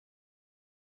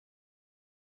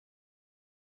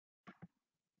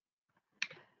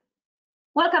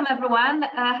Welcome, everyone.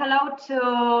 Hello to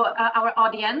our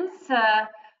audience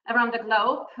around the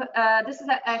globe. This is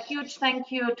a huge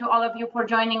thank you to all of you for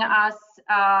joining us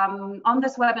on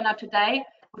this webinar today,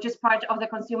 which is part of the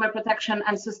Consumer Protection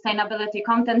and Sustainability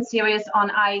content series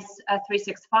on ICE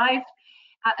 365.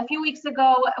 A few weeks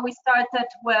ago, we started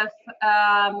with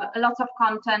lots of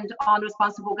content on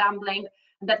responsible gambling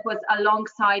that was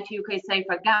alongside UK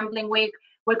Safer Gambling Week.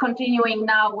 We're continuing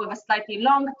now with a slightly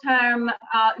long-term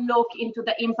look into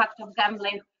the impact of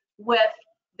gambling with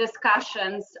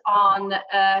discussions on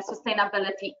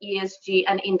sustainability, ESG,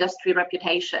 and industry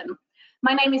reputation.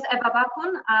 My name is Eva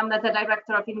Bakun. I'm the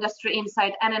Director of Industry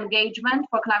Insight and Engagement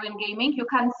for Clarion Gaming. You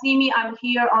can see me. I'm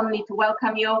here only to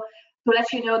welcome you, to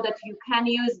let you know that you can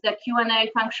use the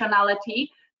Q&A functionality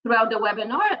throughout the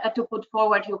webinar to put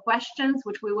forward your questions,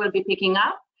 which we will be picking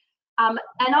up.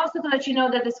 And also to let you know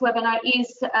that this webinar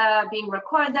is being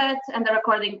recorded, and the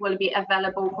recording will be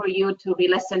available for you to be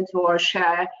listened to or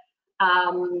share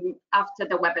after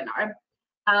the webinar.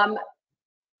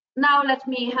 Now let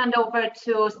me hand over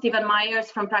to Stephen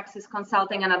Myers from Praxis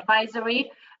Consulting and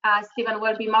Advisory. Stephen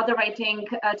will be moderating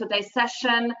today's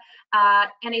session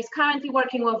and is currently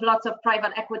working with lots of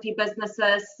private equity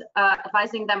businesses,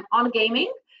 advising them on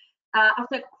gaming.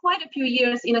 After quite a few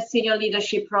years in a senior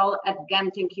leadership role at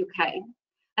Genting UK.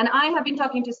 And I have been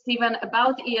talking to Stephen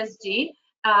about ESG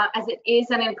as it is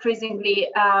an increasingly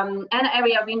an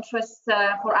area of interest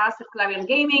for us at Clarion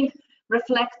Gaming,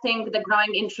 reflecting the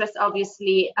growing interest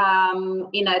obviously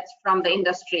in it from the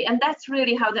industry. And that's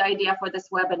really how the idea for this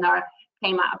webinar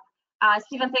came up.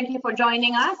 Stephen, thank you for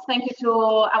joining us. Thank you to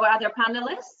our other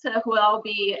panelists who will all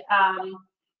be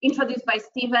introduced by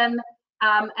Stephen.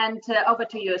 And over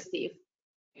to you, Steve.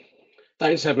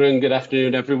 Thanks, everyone. Good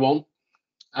afternoon, everyone.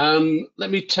 Let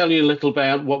me tell you a little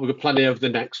about what we're planning over the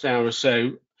next hour or so.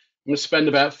 I'm going to spend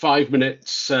about 5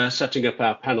 minutes setting up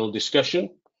our panel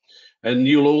discussion, and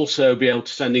you'll also be able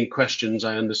to send in questions,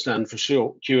 I understand, for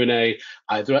short Q&A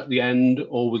either at the end,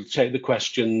 or we'll take the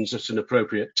questions at an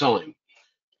appropriate time.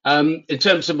 In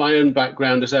terms of my own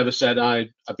background, as Eva said,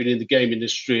 I've been in the game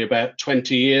industry about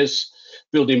 20 years,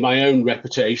 building my own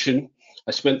reputation.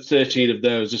 I spent 13 of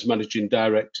those as Managing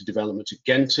Director Development at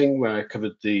Genting, where I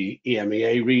covered the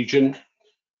EMEA region.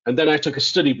 And then I took a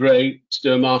study break to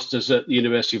do a master's at the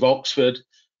University of Oxford,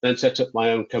 then set up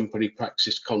my own company,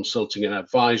 Praxis Consulting and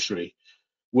Advisory,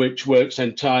 which works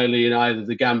entirely in either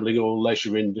the gambling or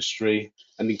leisure industry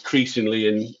and increasingly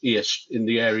in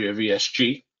the area of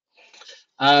ESG.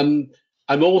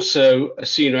 I'm also a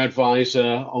senior advisor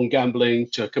on gambling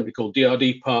to a company called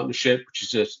DRD Partnership, which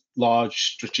is a large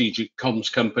strategic comms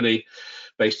company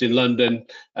based in London,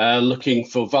 looking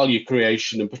for value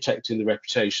creation and protecting the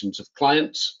reputations of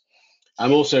clients.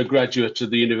 I'm also a graduate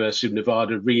of the University of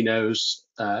Nevada, Reno's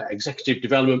Executive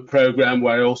Development Program,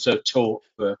 where I also taught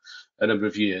for a number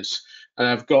of years. And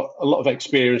I've got a lot of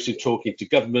experience in talking to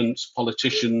governments,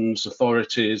 politicians,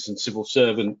 authorities, and civil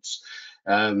servants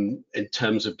in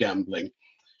terms of gambling.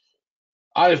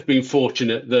 I've been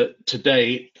fortunate that to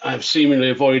date I've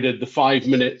seemingly avoided the 5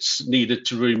 minutes needed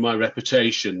to ruin my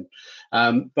reputation.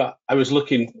 But I was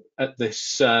looking at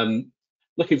this,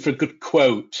 looking for a good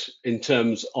quote in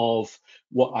terms of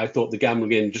what I thought the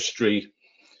gambling industry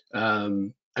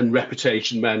and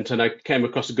reputation meant, and I came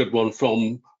across a good one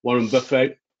from Warren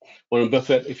Buffett. Warren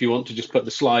Buffett, if you want to just put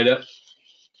the slide up.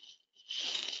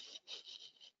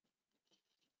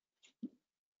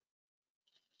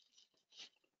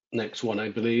 Next one, I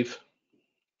believe.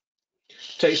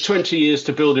 It takes 20 years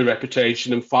to build a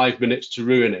reputation and 5 minutes to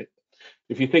ruin it.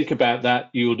 If you think about that,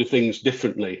 you will do things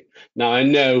differently. Now, I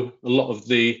know a lot of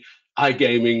the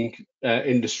iGaming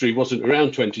industry wasn't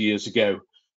around 20 years ago,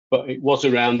 but it was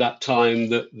around that time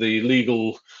that the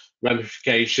legal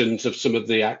ramifications of some of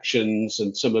the actions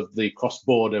and some of the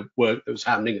cross-border work that was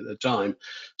happening at the time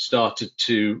started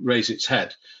to raise its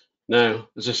head. Now,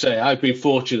 as I say, I've been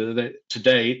fortunate that to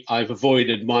date I've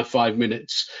avoided my 5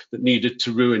 minutes that needed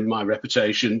to ruin my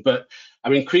reputation, but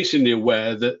I'm increasingly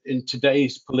aware that in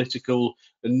today's political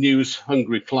and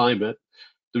news-hungry climate,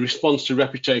 the response to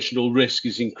reputational risk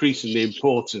is increasingly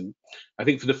important. I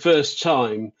think for the first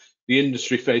time, the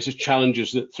industry faces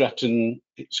challenges that threaten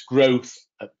its growth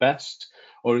at best,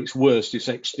 or its worst, its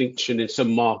extinction in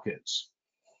some markets.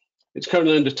 It's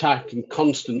currently under attack and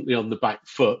constantly on the back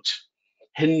foot,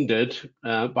 hindered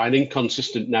by an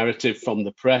inconsistent narrative from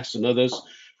the press and others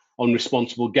on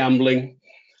responsible gambling,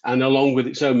 and along with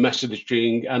its own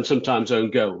messaging and sometimes own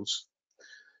goals.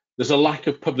 There's a lack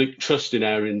of public trust in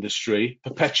our industry,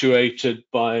 perpetuated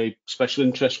by special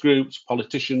interest groups,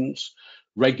 politicians,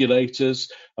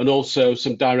 regulators, and also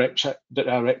some direct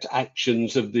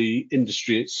actions of the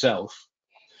industry itself.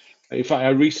 In fact, I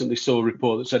recently saw a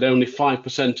report that said only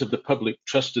 5% of the public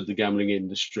trusted the gambling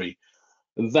industry.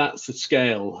 And that's the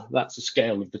scale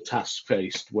of the task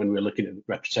faced when we're looking at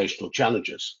reputational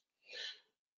challenges.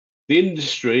 The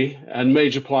industry and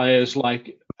major players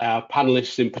like our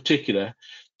panelists in particular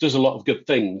does a lot of good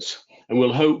things, and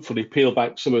we'll hopefully peel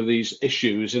back some of these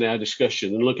issues in our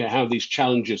discussion and look at how these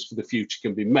challenges for the future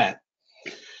can be met.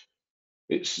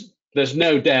 There's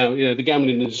no doubt, the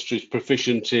gambling industry is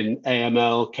proficient in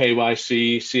AML,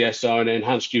 KYC, CSR, and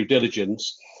enhanced due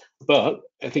diligence, but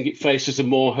I think it faces a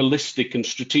more holistic and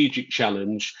strategic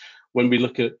challenge when we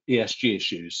look at ESG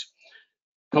issues.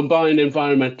 Combined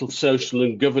environmental, social,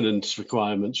 and governance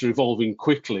requirements are evolving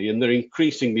quickly, and they're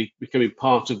increasingly becoming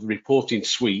part of the reporting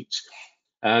suite,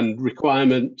 and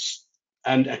requirements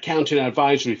and accounting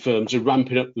advisory firms are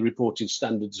ramping up the reporting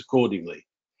standards accordingly.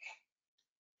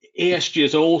 ESG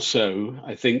has also,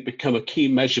 I think, become a key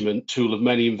measurement tool of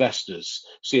many investors,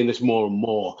 seeing this more and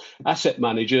more. Asset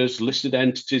managers, listed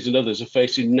entities, and others are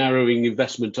facing narrowing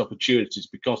investment opportunities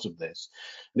because of this.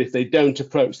 And if they don't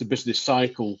approach the business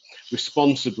cycle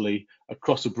responsibly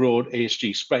across a broad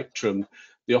ESG spectrum,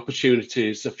 the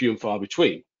opportunities are few and far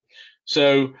between.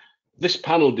 So this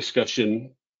panel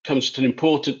discussion comes at an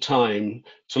important time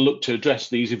to look to address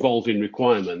these evolving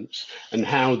requirements and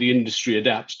how the industry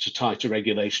adapts to tighter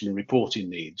regulation and reporting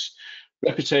needs.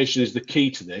 Reputation is the key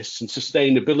to this, and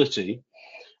sustainability,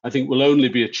 I think, will only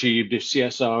be achieved if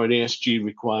CSR and ESG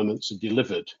requirements are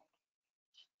delivered.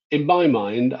 In my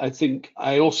mind, I think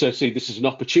I also see this as an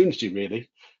opportunity, really,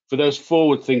 for those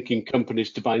forward-thinking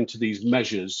companies to buy into these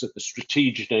measures at the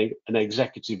strategic and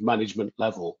executive management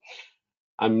level.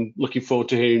 I'm looking forward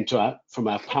to hearing from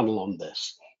our panel on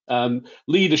this.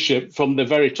 Leadership from the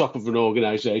very top of an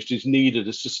organisation is needed,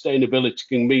 as sustainability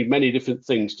can mean many different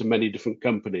things to many different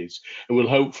companies, and we'll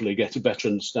hopefully get a better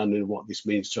understanding of what this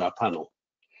means to our panel.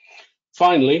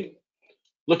 Finally,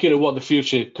 looking at what the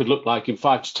future could look like in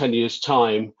 5 to 10 years'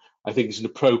 time, I think is an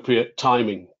appropriate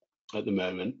timing at the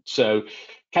moment. So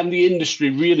can the industry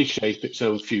really shape its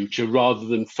own future rather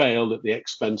than fail at the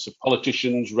expense of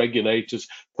politicians, regulators,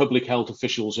 public health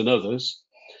officials, and others?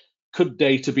 Could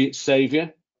data be its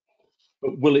saviour?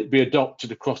 But will it be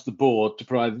adopted across the board to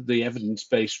provide the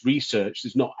evidence-based research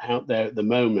that's not out there at the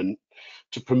moment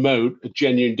to promote a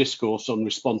genuine discourse on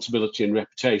responsibility and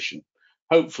reputation?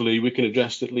 Hopefully we can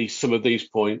address at least some of these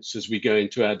points as we go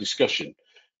into our discussion.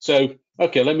 So,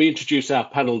 okay, let me introduce our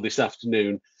panel this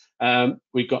afternoon.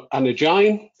 We've got Anna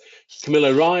Jain,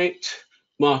 Camilla Wright,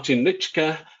 Martin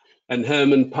Lichka, and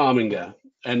Herman Parminger.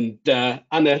 And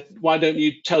Anna, why don't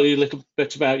you tell you a little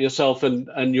bit about yourself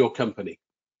and your company?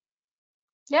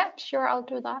 Yeah, sure, I'll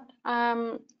do that.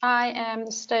 I am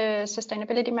the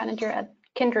sustainability manager at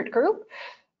Kindred Group,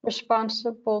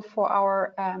 responsible for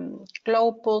our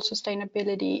global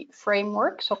sustainability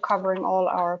framework, so covering all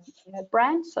our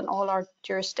brands and all our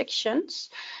jurisdictions.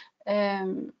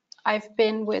 I've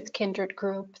been with Kindred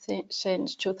Group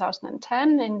since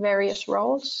 2010 in various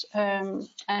roles, and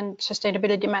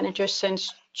sustainability manager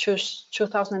since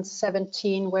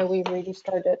 2017, where we really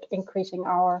started increasing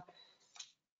our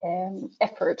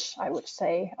efforts, I would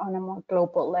say, on a more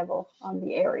global level on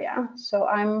the area. So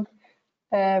I'm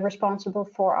responsible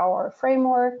for our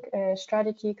framework,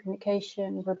 strategy,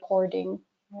 communication, reporting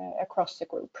across the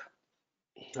group.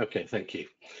 Okay, thank you.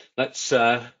 Let's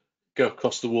go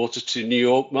across the water to New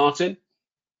York. Martin?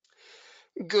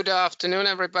 Good afternoon,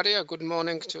 everybody, or good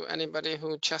morning to anybody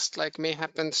who, just like me,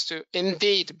 happens to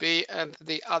indeed be at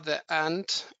the other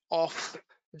end of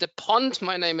the pond.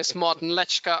 My name is Martin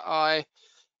Lechka. I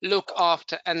look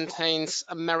after Entain's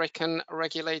American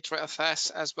regulatory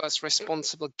affairs as well as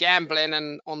responsible gambling,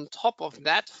 and on top of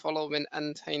that, following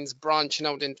Entain's branching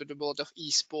out into the world of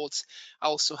esports, I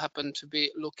also happen to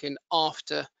be looking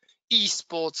after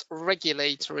esports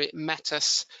regulatory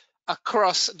matters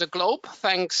across the globe.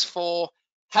 Thanks for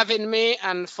having me,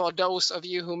 and for those of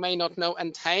you who may not know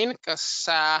Entain, because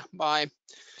by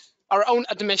our own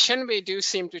admission, we do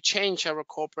seem to change our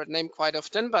corporate name quite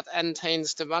often, but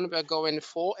Entain's the one we're going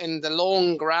for in the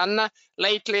long run.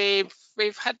 Lately,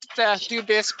 we've had the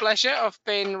dubious pleasure of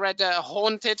being rather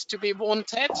haunted to be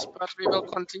wanted, but we will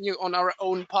continue on our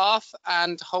own path,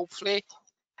 and hopefully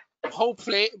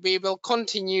we will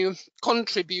continue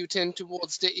contributing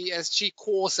towards the ESG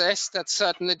causes. That's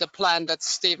certainly the plan that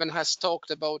Stephen has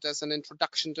talked about as an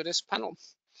introduction to this panel.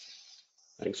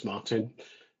 Thanks, Martin.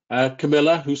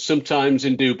 Camilla, who's sometimes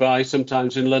in Dubai,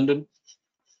 sometimes in London.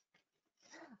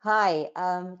 Hi,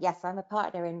 yes, I'm a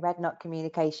partner in Red Knot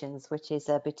Communications, which is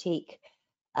a boutique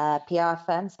PR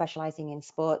firm specializing in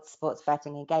sports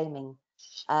betting and gaming.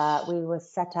 We were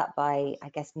set up by, I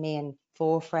guess, me and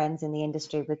 4 friends in the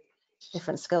industry with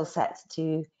different skill sets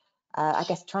to, I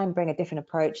guess, try and bring a different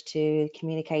approach to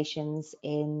communications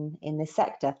in this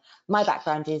sector. My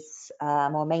background is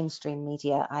more mainstream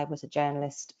media. I was a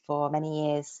journalist for many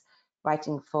years,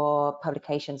 writing for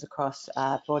publications across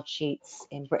broadsheets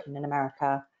in Britain and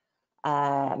America,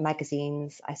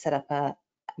 magazines. I set up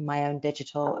my own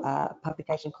digital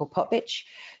publication called Popbitch.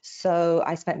 So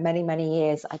I spent many, many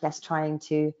years, I guess, trying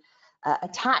to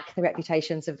attack the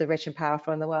reputations of the rich and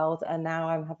powerful in the world. And now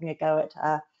I'm having a go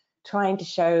at trying to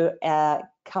show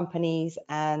companies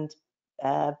and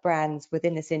brands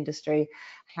within this industry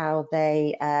how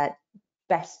they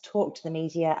best talk to the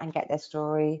media and get their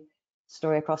story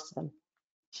across to them.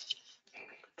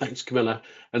 Thanks, Camilla.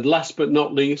 And last but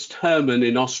not least, Herman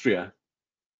in Austria.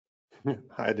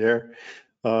 Hi there.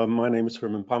 My name is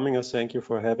Herman Pamminger. Thank you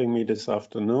for having me this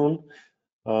afternoon.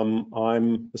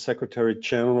 I'm the Secretary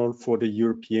General for the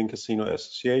European Casino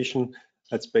Association.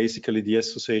 That's basically the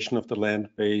association of the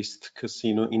land-based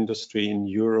casino industry in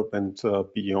Europe and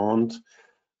beyond,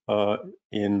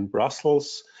 in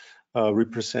Brussels,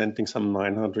 representing some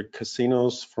 900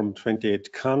 casinos from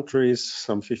 28 countries,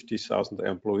 some 50,000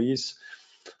 employees.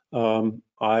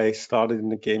 I started in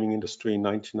the gaming industry in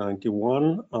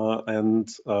 1991, and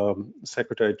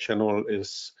Secretary General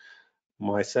is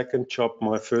my second job.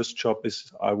 My first job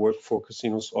is I work for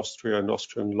Casinos Austria and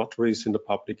Austrian Lotteries in the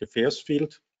public affairs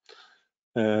field.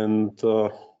 And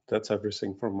that's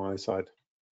everything from my side.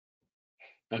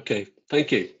 Okay,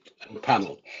 thank you,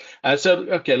 panel.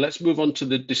 Okay, let's move on to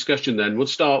the discussion then. We'll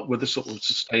start with the sort of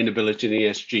sustainability and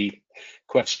ESG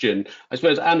question. I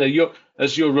suppose, Anna, your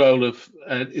role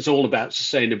is all about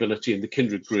sustainability in the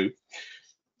Kindred Group.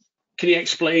 Can you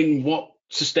explain what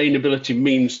sustainability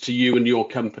means to you and your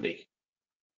company?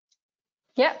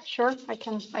 Yeah, sure. I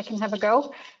can have a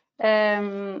go.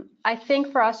 I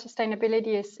think for us,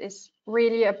 sustainability is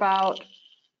really about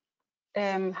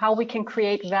how we can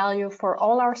create value for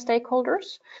all our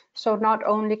stakeholders. So not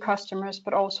only customers,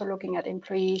 but also looking at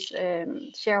employees,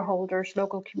 shareholders,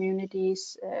 local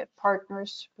communities,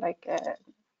 partners like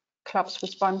clubs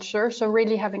with sponsors. So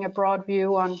really having a broad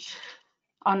view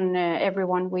on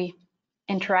everyone we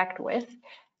interact with.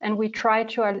 And we try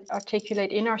to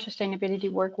articulate in our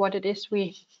sustainability work what it is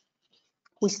we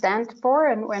stand for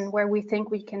and where we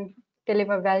think we can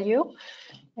deliver value,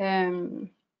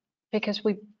 because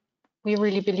we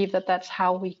really believe that that's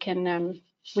how we can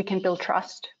build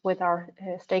trust with our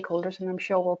stakeholders. And I'm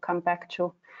sure we'll come back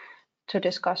to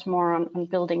discuss more on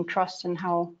building trust and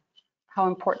how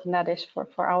important that is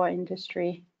for our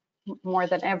industry more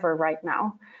than ever right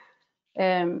now.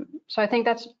 So I think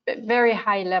that's very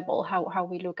high level how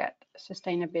we look at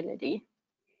sustainability.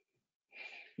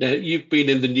 Now, you've been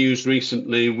in the news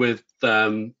recently with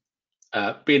being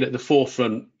at the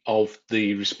forefront of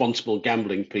the responsible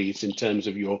gambling piece in terms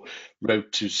of your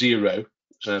road to zero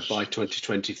by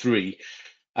 2023,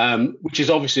 which is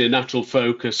obviously a natural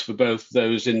focus for both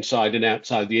those inside and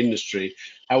outside the industry.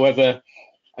 However,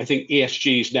 I think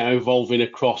ESG is now evolving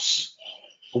across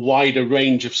a wider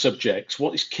range of subjects.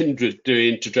 What is Kindred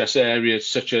doing to address areas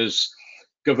such as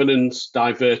governance,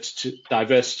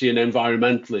 diversity and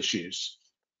environmental issues?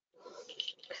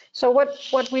 So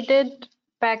what we did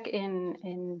back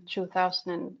in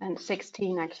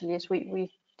 2016 actually is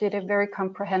we did a very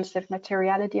comprehensive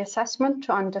materiality assessment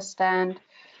to understand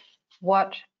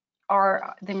what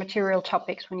are the material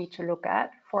topics we need to look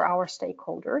at for our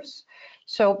stakeholders.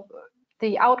 So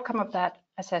the outcome of that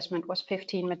assessment was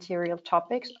 15 material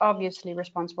topics. Obviously,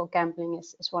 responsible gambling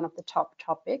is one of the top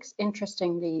topics.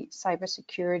 Interestingly,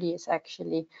 cybersecurity is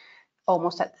actually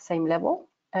almost at the same level,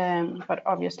 but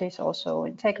obviously it's also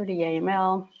integrity,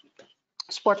 AML,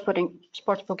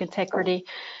 sportsbook integrity,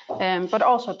 but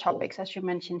also topics as you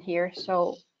mentioned here.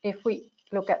 So if we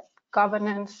look at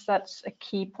governance, that's a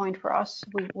key point for us.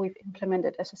 We've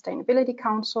implemented a sustainability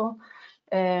council,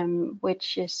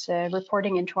 which is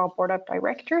reporting into our board of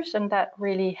directors, and that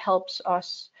really helps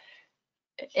us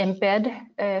embed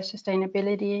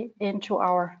sustainability into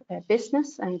our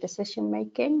business and decision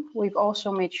making. We've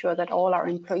also made sure that all our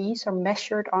employees are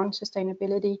measured on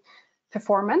sustainability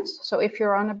performance. So if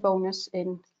you're on a bonus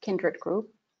in Kindred Group,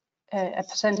 a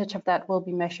percentage of that will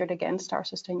be measured against our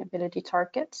sustainability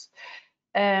targets,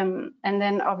 and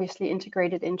then obviously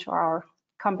integrated into our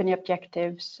company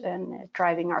objectives and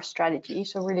driving our strategy.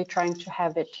 So really trying to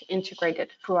have it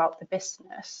integrated throughout the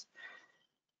business.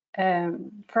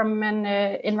 From an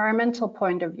environmental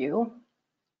point of view,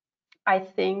 I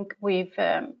think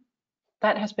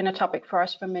that has been a topic for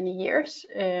us for many years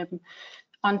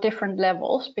on different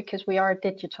levels, because we are a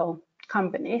digital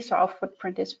company, so our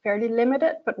footprint is fairly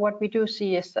limited. But what we do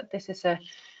see is that this is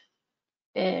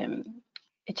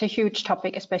it's a huge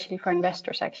topic, especially for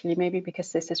investors, actually, maybe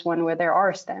because this is one where there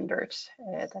are standards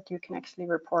that you can actually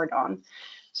report on.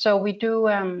 So we do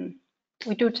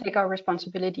take our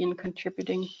responsibility in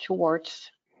contributing towards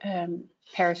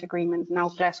Paris Agreement, now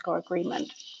Glasgow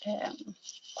Agreement,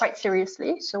 quite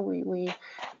seriously. So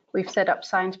we've set up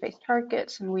science-based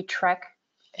targets, and we track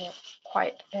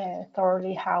quite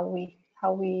thoroughly how we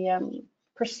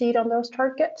proceed on those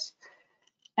targets.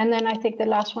 And then I think the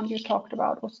last one you talked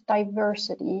about was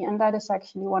diversity, and that is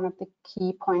actually one of the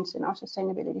key points in our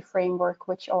sustainability framework,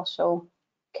 which also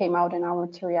came out in our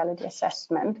materiality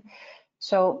assessment.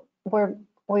 So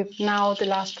we've now, the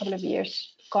last couple of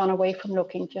years, gone away from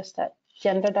looking just at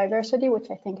gender diversity,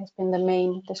 which I think has been the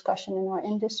main discussion in our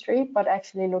industry, but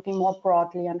actually looking more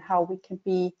broadly on how we can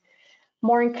be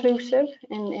more inclusive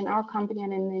in our company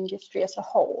and in the industry as a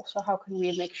whole. So how can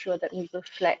we make sure that we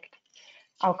reflect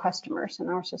our customers and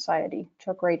our society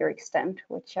to a greater extent,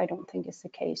 which I don't think is the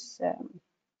case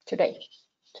today,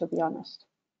 to be honest.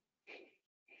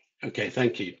 Okay,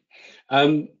 thank you.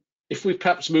 If we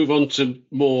perhaps move on to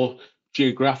more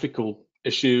geographical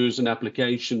issues and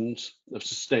applications of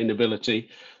sustainability.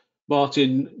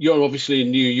 Martin, you're obviously in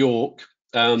New York,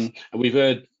 and we've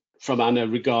heard from Anna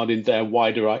regarding their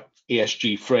wider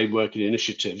ESG framework and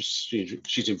initiatives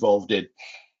she's involved in.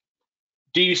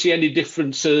 Do you see any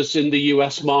differences in the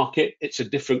US market? It's a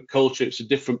different culture, it's a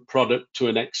different product to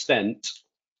an extent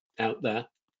out there.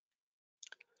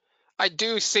 I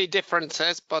do see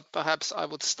differences, but perhaps I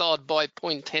would start by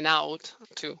pointing out,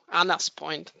 to Anna's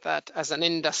point, that as an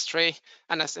industry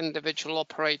and as individual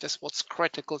operators, what's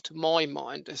critical to my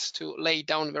mind is to lay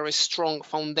down very strong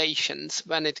foundations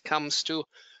when it comes to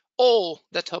all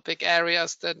the topic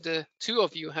areas that the two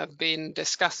of you have been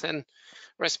discussing: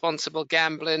 responsible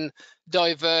gambling,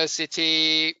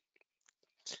 diversity,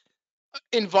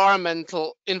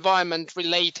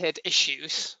 environment-related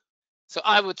issues. So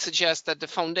I would suggest that the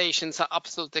foundations are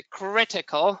absolutely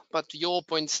critical, but to your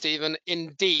point, Stephen,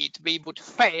 indeed, we would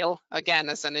fail, again,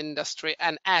 as an industry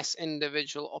and as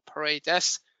individual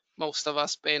operators, most of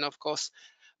us being, of course,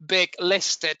 big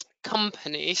listed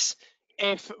companies,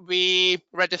 if we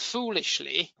rather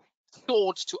foolishly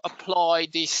thought to apply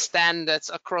these standards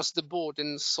across the board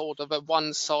in sort of a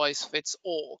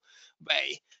one-size-fits-all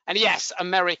way. And yes,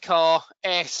 America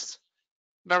is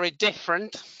very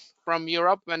different from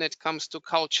Europe when it comes to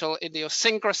cultural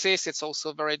idiosyncrasies. It's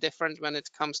also very different when it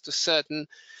comes to certain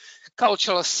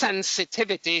cultural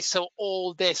sensitivity. So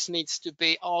all this needs to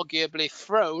be arguably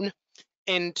thrown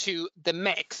into the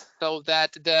mix so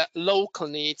that the local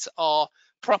needs are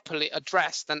properly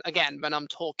addressed. And again, when I'm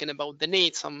talking about the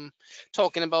needs, I'm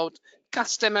talking about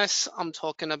customers, I'm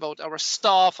talking about our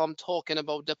staff, I'm talking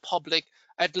about the public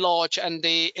at large and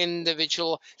the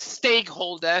individual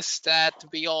stakeholders that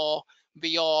we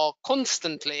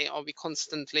constantly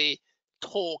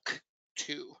talk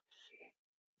to.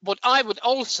 What I would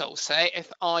also say,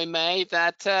 if I may,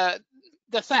 that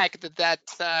the fact that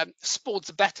sports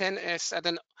betting is at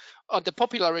the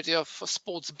popularity of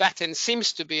sports betting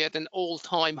seems to be at an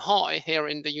all-time high here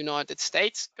in the United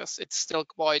States, because it's still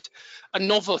quite a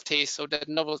novelty, so that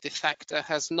novelty factor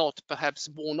has not perhaps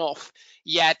worn off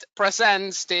yet,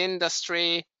 presents the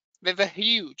industry with a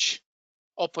huge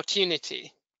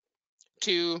opportunity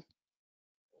to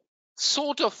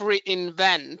sort of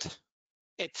reinvent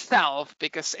itself,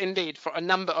 because indeed for a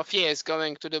number of years,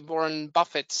 going to the Warren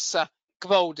Buffett's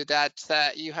quote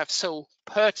that you have so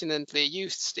pertinently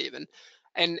used, Stephen,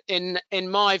 and in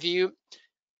my view,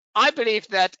 I believe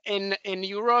that in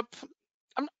Europe,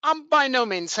 I'm by no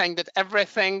means saying that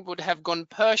everything would have gone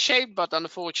pear-shaped, but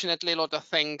unfortunately a lot of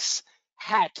things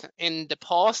had in the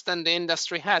past, and the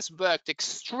industry has worked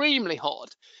extremely hard,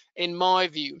 in my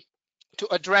view, to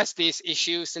address these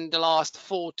issues in the last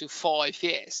 4 to 5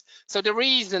 years. So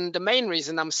the main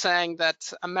reason I'm saying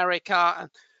that America,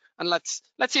 and let's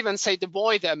even say the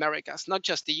wider Americas, not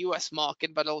just the US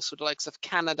market, but also the likes of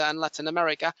Canada and Latin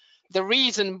America, the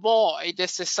reason why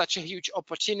this is such a huge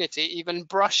opportunity, even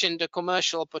brushing the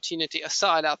commercial opportunity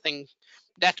aside, I think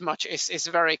that much is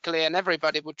very clear, and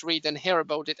everybody would read and hear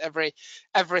about it every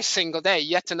single day.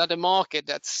 Yet another market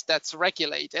that's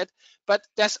regulated. But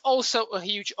there's also a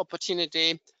huge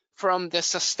opportunity from the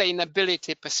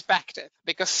sustainability perspective,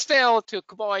 because still, to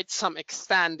quite some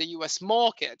extent, the US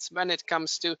markets, when it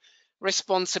comes to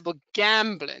responsible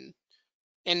gambling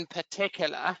in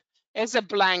particular, is a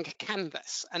blank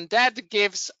canvas, and that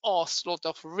gives us a lot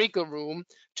of wiggle room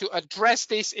to address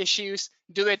these issues,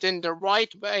 do it in the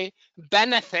right way,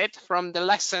 benefit from the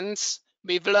lessons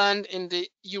we've learned in the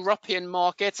European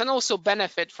markets, and also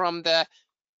benefit from the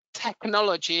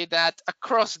technology that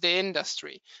across the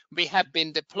industry we have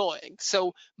been deploying.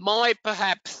 So my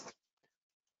perhaps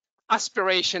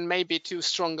aspiration may be too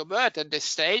strong a word at this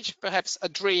stage, perhaps a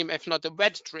dream, if not a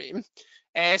wet dream,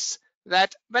 is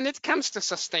that when it comes to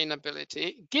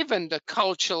sustainability, given the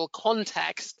cultural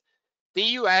context, the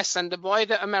US and the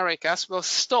wider Americas will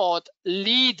start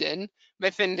leading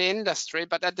within the industry,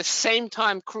 but at the same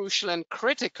time, crucial and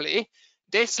critically,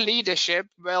 this leadership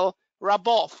will rub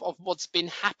off of what's been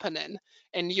happening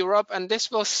in Europe, and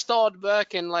this will start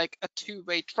working like a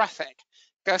two-way traffic.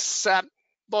 Because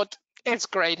what is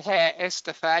great here is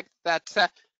the fact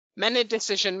that many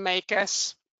decision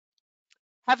makers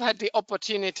have had the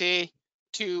opportunity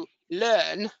to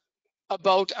learn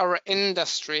about our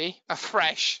industry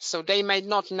afresh, so they may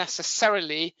not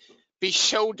necessarily be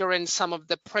shouldering some of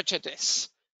the prejudice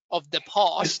of the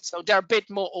past, so they're a bit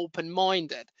more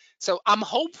open-minded. So I'm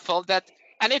hopeful that,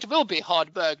 and it will be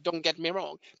hard work, don't get me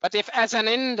wrong, but if as an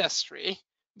industry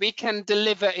we can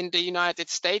deliver in the United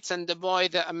States and the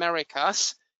wider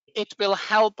Americas, it will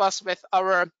help us with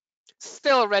our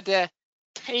still rather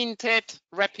tainted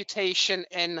reputation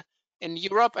in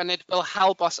Europe, and it will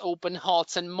help us open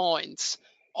hearts and minds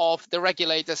of the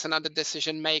regulators and other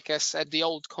decision makers at the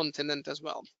old continent as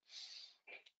well.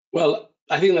 Well,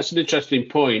 I think that's an interesting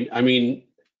point. I mean,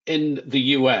 in the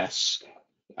US,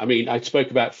 I mean, I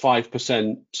spoke about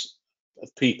 5%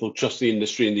 of people trust the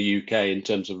industry in the UK in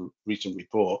terms of a recent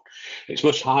report. It's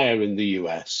much higher in the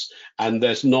US, and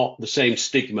there's not the same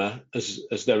stigma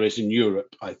as there is in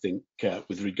Europe, I think,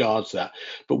 with regards to that.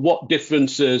 But what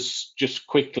differences, just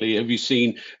quickly, have you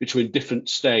seen between different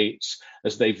states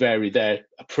as they vary their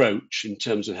approach in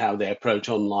terms of how they approach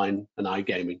online and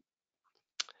iGaming?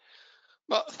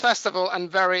 Well, first of all, and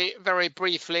very, very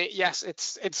briefly, yes,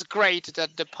 it's great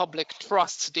that the public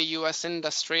trusts the US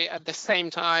industry at the same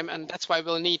time, and that's why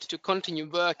we'll need to continue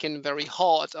working very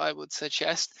hard, I would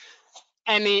suggest.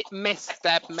 Any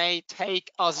misstep may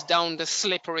take us down the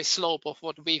slippery slope of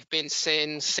what we've been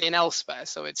seeing elsewhere.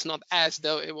 So it's not as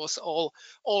though it was all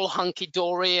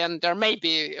hunky-dory, and there may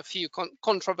be a few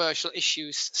controversial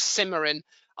issues simmering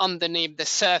underneath the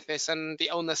surface, and the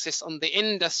onus is on the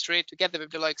industry together with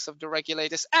the likes of the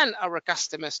regulators and our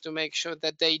customers to make sure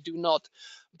that they do not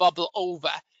bubble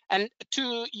over. And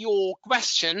to your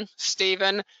question,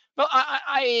 Stephen, well,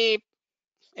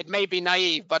 it may be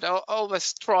naive, but I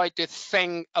always try to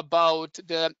think about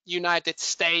the United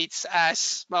States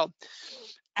as, well,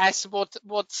 as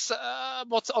what's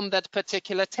on that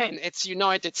particular tin. It's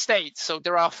United States, so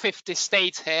there are 50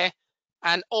 states here,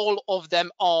 and all of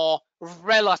them are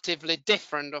relatively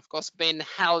different, of course, being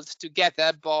held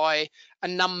together by a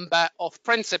number of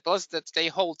principles that they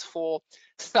hold for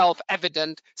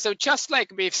self-evident. So just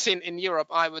like we've seen in Europe,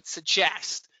 I would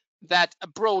suggest that a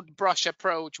broad brush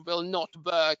approach will not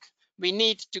work. We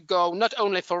need to go not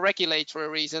only for regulatory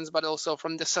reasons, but also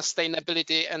from the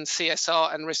sustainability and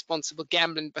CSR and responsible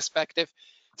gambling perspective,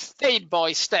 state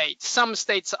by state. Some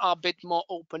states are a bit more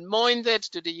open-minded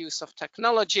to the use of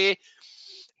technology.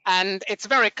 And it's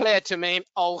very clear to me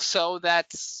also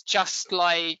that just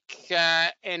like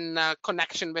in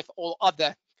connection with all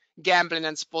other gambling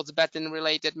and sports betting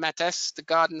related matters, the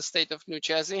Garden State of New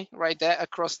Jersey, right there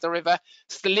across the river,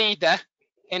 is the leader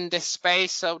in this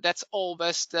space. So that's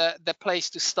always the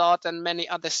place to start, and many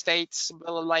other states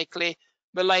will likely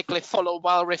follow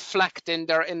while reflecting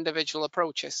their individual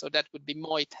approaches. So that would be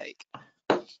my take.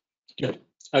 Good.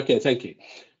 Okay, thank you.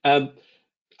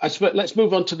 I suppose let's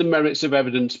move on to the merits of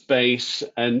evidence base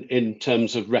and in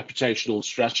terms of reputational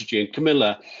strategy. And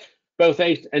Camilla, both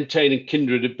Entain and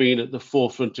Kindred have been at the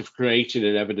forefront of creating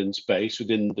an evidence base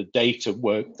within the data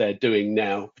work they're doing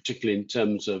now, particularly in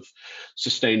terms of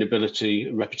sustainability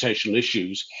and reputational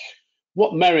issues.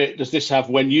 What merit does this have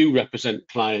when you represent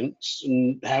clients,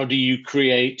 and how do you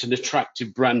create an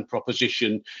attractive brand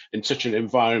proposition in such an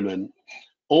environment?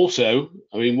 Also,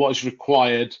 I mean, what is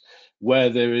required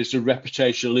where there is a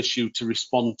reputational issue to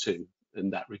respond to in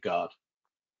that regard?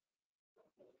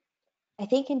 I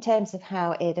think in terms of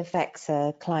how it affects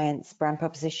a client's brand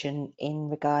proposition in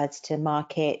regards to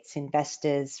markets,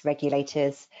 investors,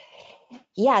 regulators,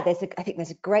 yeah, I think there's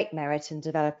a great merit in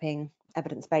developing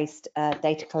evidence-based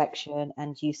data collection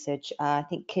and usage. I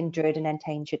think Kindred and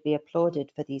Entain should be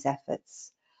applauded for these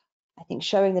efforts. I think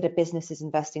showing that a business is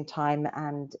investing time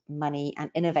and money and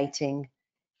innovating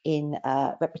in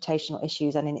reputational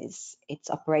issues and in its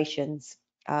operations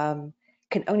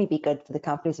can only be good for the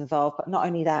companies involved. But not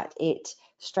only that, it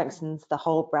strengthens the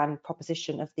whole brand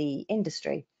proposition of the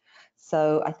industry.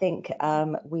 So I think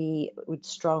we would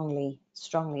strongly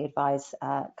advise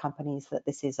companies that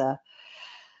this is a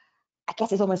I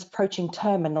guess it's almost approaching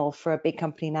terminal for a big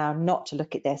company now not to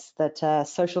look at this, that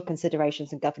social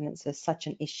considerations and governance are such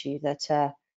an issue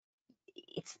that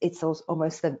it's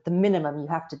almost the minimum you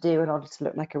have to do in order to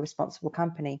look like a responsible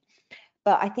company.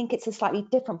 But I think it's a slightly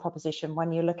different proposition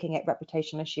when you're looking at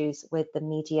reputational issues with the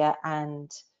media and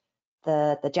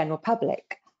the general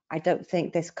public. I don't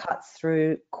think this cuts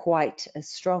through quite as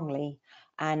strongly,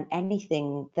 and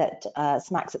anything that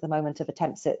smacks at the moment of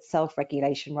attempts at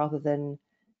self-regulation rather than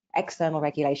external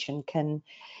regulation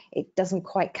it doesn't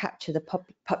quite capture the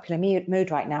popular mood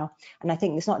right now. And I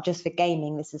think it's not just for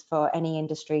gaming, this is for any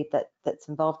industry that's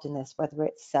involved in this, whether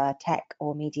it's tech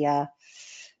or media,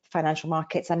 financial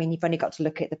markets. I mean, you've only got to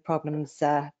look at the problems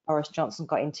Boris Johnson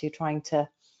got into trying to,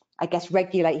 I guess,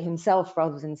 regulate himself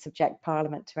rather than subject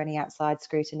Parliament to any outside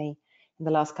scrutiny in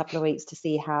the last couple of weeks to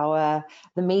see how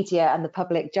the media and the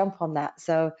public jump on that.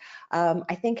 So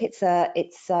I think it's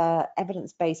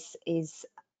evidence base is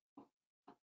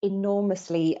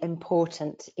enormously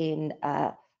important in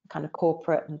kind of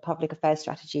corporate and public affairs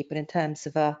strategy, but in terms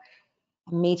of a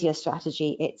media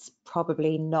strategy, it's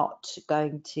probably not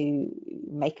going to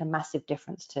make a massive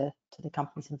difference to the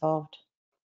companies involved.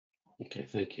 Okay,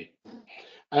 thank you.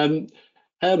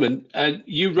 Herman,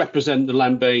 you represent the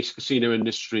land-based casino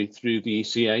industry through the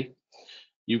ECA.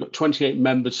 You've got 28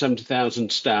 members,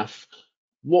 70,000 staff.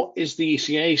 What is the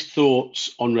ECA's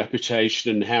thoughts on reputation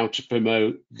and how to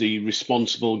promote the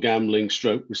responsible gambling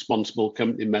 / responsible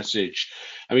company message?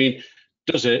 I mean,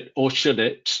 does it or should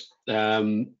it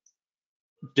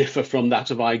differ from that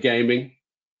of iGaming?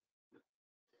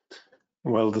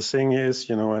 Well, the thing is,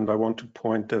 and I want to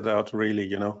point that out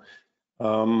really,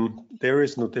 there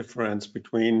is no difference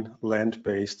between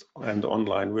land-based and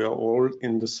online. We are all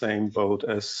in the same boat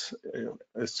as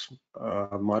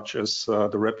much as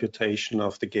the reputation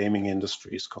of the gaming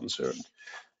industry is concerned.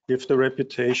 If the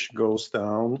reputation goes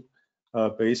down,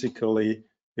 basically,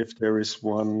 if there is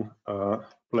one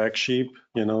black sheep,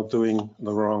 doing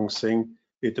the wrong thing,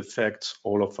 it affects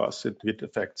all of us. It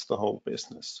affects the whole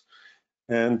business.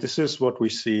 And this is what we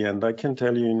see. And I can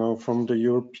tell you, from the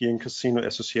European Casino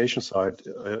Association side,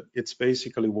 it's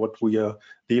basically what we are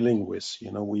dealing with.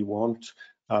 We want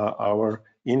our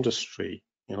industry,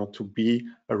 to be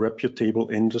a reputable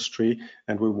industry,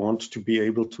 and we want to be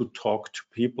able to talk to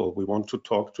people. We want to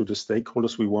talk to the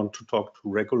stakeholders. We want to talk to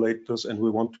regulators, and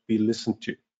we want to be listened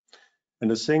to.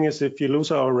 And the thing is, if you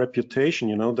lose our reputation,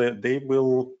 they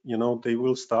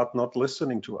will start not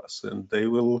listening to us, and they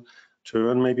will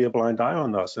turn maybe a blind eye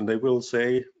on us, and they will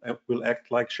will act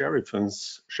like sheriffs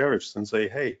and say,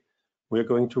 hey, we're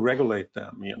going to regulate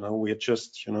them. We're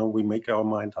just, we make our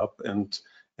mind up and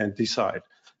decide.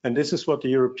 And this is what the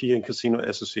European Casino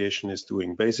Association is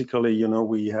doing. Basically,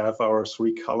 we have our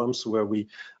 3 columns where we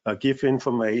give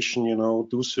information,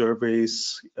 do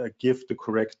surveys, give the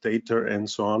correct data and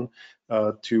so on,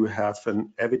 to have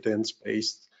an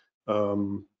evidence-based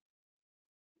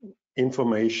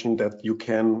information that you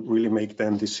can really make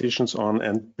then decisions on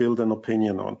and build an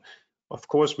opinion on. Of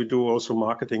course, we do also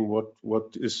marketing,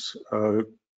 what is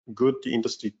good the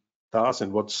industry does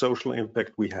and what social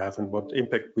impact we have and what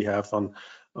impact we have on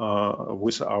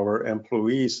with our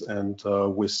employees and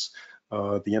with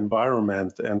the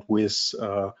environment and with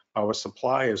our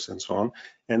suppliers and so on.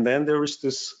 And then there is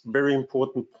this very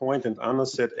important point, and Anna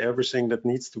said everything that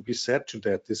needs to be said to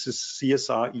that. This is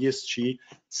CSR, ESG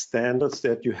standards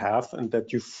that you have and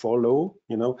that you follow,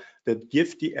 that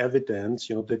give the evidence,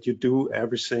 that you do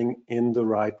everything in the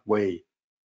right way.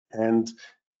 And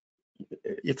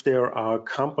if there are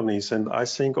companies, and I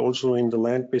think also in the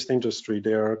land-based industry,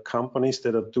 there are companies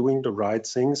that are doing the right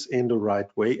things in the right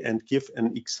way and give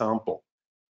an example.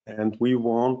 And we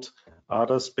want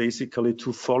others basically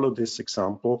to follow this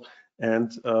example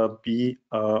and be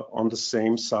on the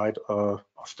same side of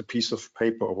the piece of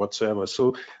paper or whatsoever.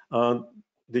 So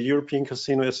the European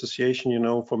Casino Association,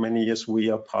 for many years, we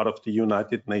are part of the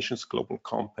United Nations Global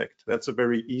Compact. That's a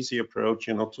very easy approach,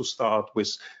 to start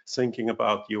with thinking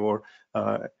about your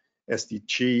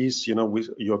SDGs, with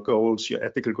your goals, your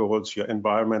ethical goals, your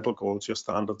environmental goals, your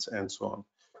standards, and so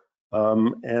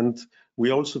on. And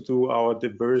we also do our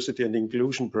diversity and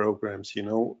inclusion programs.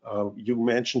 You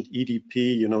mentioned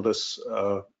EDP, this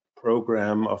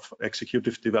program of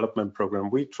executive development program.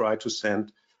 We try to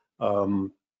send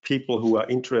people who are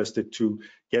interested to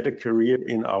get a career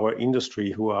in our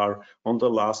industry, who are on the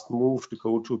last move to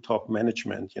go to top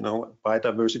management, by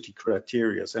diversity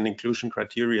criteria and inclusion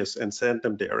criteria, and send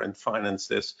them there and finance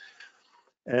this.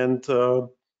 And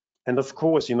of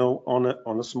course,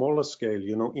 on a smaller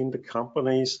scale, in the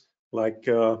companies, like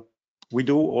we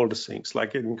do all the things,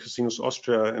 like in Casinos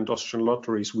Austria and Austrian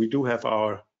Lotteries, we do have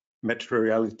our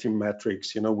materiality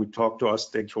metrics. You know, we talk to our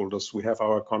stakeholders, we have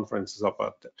our conferences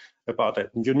about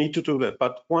that. And you need to do that.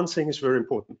 But one thing is very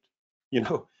important. You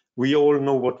know, we all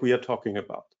know what we are talking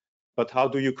about, but how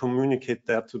do you communicate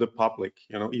that to the public?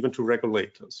 You know, even to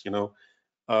regulators. You know,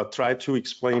 try to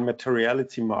explain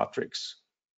materiality matrix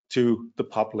to the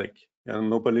public, and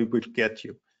nobody will get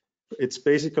you. It's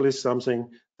basically something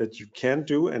that you can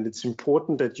do, and it's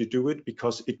important that you do it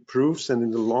because it proves, and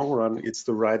in the long run, it's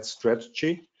the right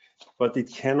strategy. But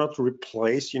it cannot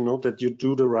replace, you know, that you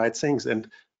do the right things. And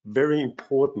very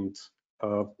important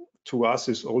to us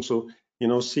is also, you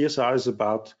know, CSR is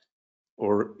about,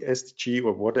 or SDG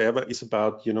or whatever is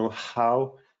about, you know,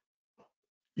 how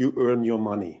you earn your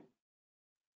money,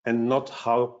 and not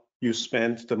how you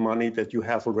spend the money that you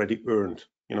have already earned.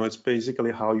 You know, it's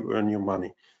basically how you earn your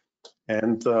money.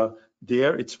 And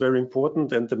there it's very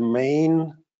important. And the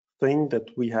main thing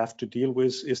that we have to deal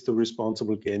with is the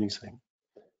responsible gaming thing.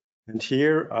 And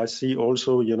here I see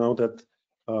also, you know, that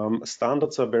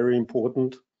standards are very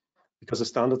important, because the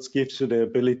standards gives you the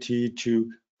ability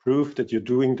to prove that you're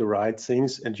doing the right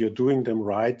things and you're doing them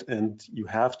right, and you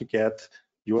have to get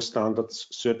your standards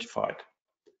certified.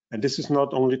 And this is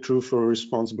not only true for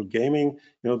responsible gaming,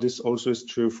 you know, this also is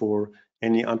true for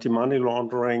any anti-money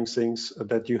laundering things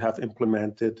that you have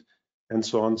implemented and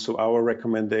so on. So our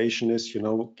recommendation is, you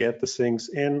know, get the things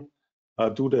in,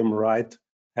 do them right,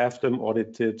 have them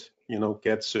audited, you know,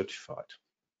 get certified.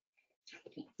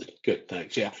 Good,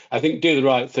 thanks. Yeah, I think do the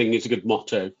right thing is a good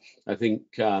motto. I think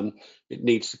it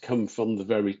needs to come from the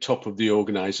very top of the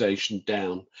organization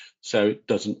down, so it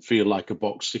doesn't feel like a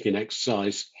box ticking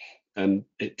exercise, and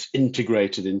it's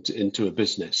integrated into a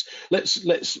business.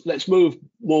 Let's move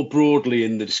more broadly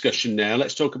in the discussion now.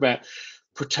 Let's talk about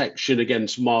protection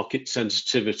against market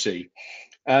sensitivity.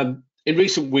 In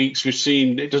recent weeks, we've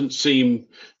seen, it doesn't seem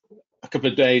a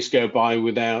couple of days go by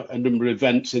without a number of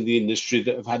events in the industry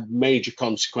that have had major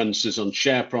consequences on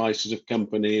share prices of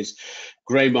companies,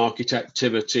 grey market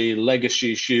activity,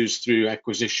 legacy issues through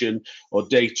acquisition, or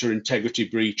data integrity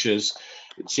breaches.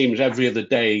 It seems every other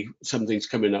day something's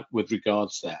coming up with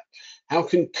regards to that. How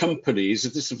can companies,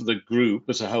 this is for the group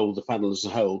as a whole, the panel as a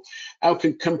whole, how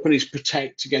can companies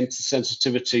protect against the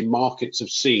sensitivity markets have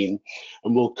seen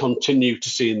and will continue to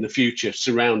see in the future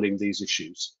surrounding these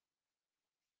issues?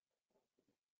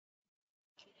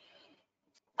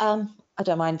 I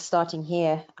don't mind starting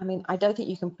here. I mean, I don't think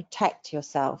you can protect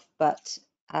yourself, but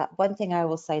one thing I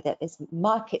will say that is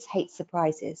markets hate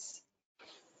surprises.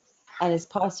 And as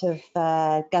part of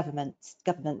governance,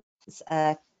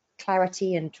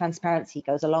 clarity and transparency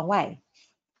goes a long way.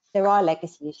 There are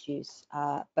legacy issues,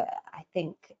 but I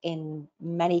think in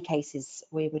many cases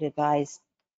we would advise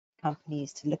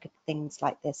companies to look at things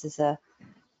like this as a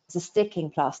sticking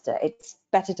plaster. It's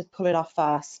better to pull it off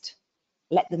fast,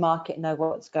 let the market know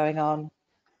what's going on,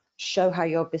 show how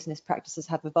your business practices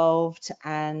have evolved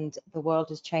and the world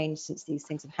has changed since these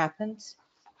things have happened.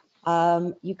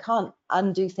 You can't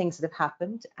undo things that have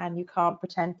happened, and you can't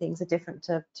pretend things are different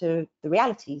to the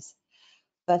realities.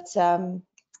 But do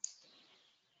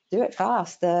it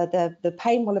fast. The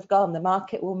pain will have gone. The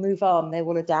market will move on. They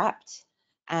will adapt,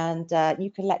 and you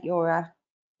can let your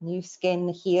new skin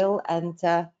heal and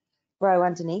grow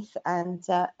underneath. And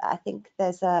I think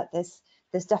there's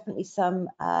definitely some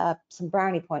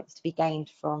brownie points to be gained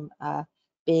from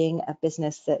being a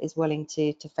business that is willing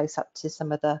to face up to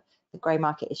some of the grey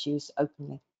market issues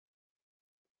openly.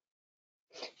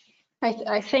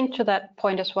 I think to that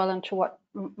point as well, and to what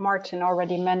Martin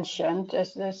already mentioned,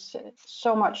 there's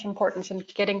so much importance in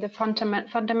getting the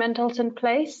fundamentals in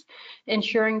place,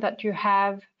 ensuring that you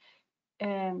have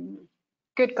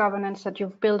good governance, that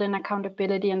you've built in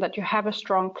accountability, and that you have a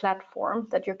strong platform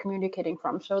that you're communicating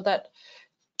from, so that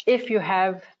if you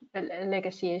have a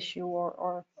legacy issue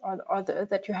or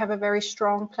that you have a very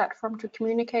strong platform to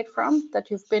communicate from,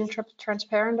 that you've been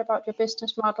transparent about your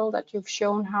business model, that you've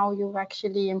shown how you've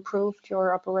actually improved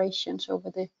your operations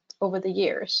over the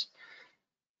years.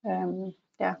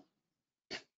 Yeah.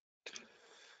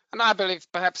 And I believe,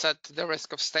 perhaps at the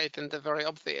risk of stating the very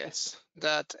obvious,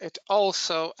 that it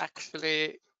also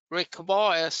actually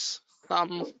requires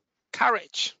some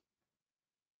courage.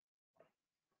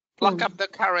 Pluck up the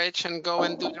courage and go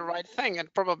and do the right thing.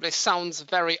 It probably sounds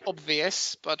very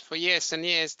obvious, but for years and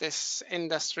years, this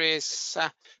industry has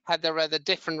had a rather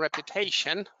different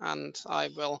reputation. And I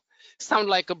will sound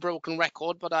like a broken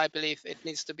record, but I believe it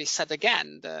needs to be said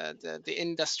again. The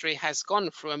industry has gone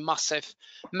through a massive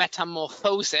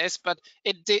metamorphosis, but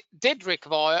it did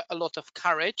require a lot of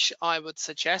courage, I would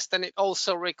suggest. And it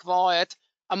also required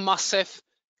a massive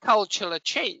cultural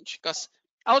change, because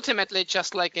ultimately,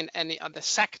 just like in any other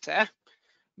sector,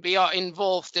 we are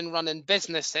involved in running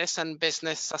businesses, and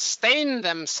business sustain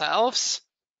themselves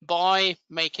by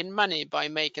making money, by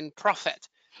making profit.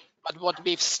 But what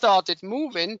we've started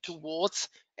moving towards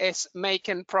is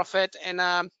making profit in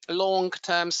a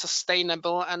long-term,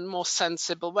 sustainable and more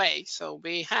sensible way. So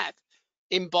we have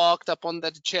embarked upon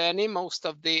that journey. Most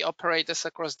of the operators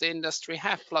across the industry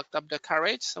have plucked up the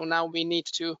courage. So now we need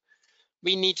to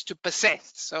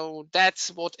persist. So that's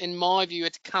what, in my view,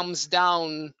 it comes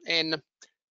down in,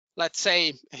 let's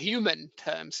say, human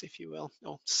terms, if you will,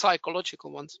 or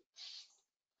psychological ones.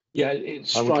 Yeah,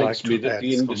 it I would like strikes me to that add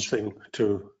the industry. something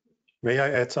to. May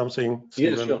I add something,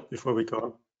 Yeah, Stephen, sure. before we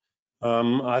go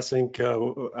on? I think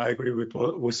I agree with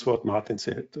what Martin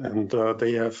said, and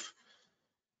they have.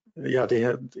 Yeah,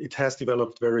 it has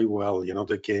developed very well, you know,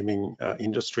 the gaming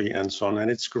industry and so on, and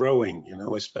it's growing, you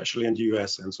know, especially in the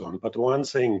US and so on. But one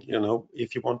thing, you know,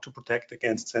 if you want to protect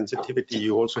against sensitivity,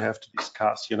 you also have to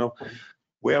discuss, you know,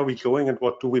 where are we going and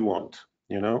what do we want,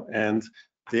 you know, and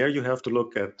there you have to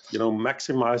look at, you know,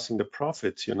 maximizing the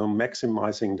profits, you know,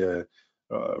 maximizing the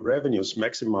revenues,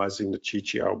 maximizing the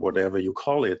GGR, whatever you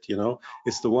call it, you know,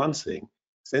 is the one thing.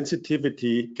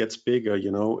 Sensitivity gets bigger,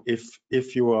 you know,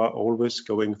 if you are always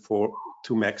going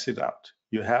to max it out.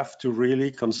 You have to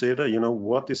really consider, you know,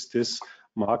 what is this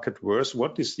market worth?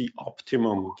 What is the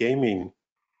optimum gaming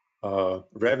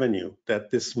revenue that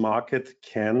this market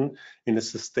can, in a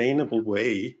sustainable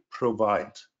way,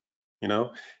 provide, you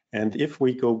know? And if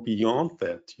we go beyond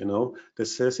that, you know, the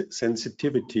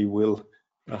sensitivity will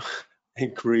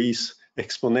increase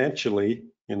exponentially,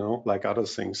 you know, like other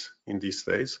things in these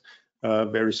days,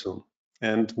 very soon.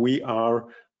 And we are,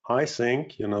 I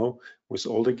think, you know, with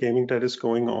all the gaming that is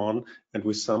going on and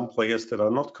with some players that are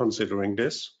not considering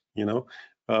this, you know,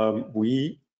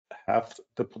 we have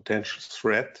the potential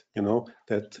threat, you know,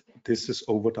 that this is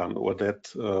overdone, or that,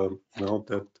 you know,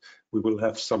 that we will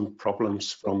have some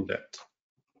problems from that.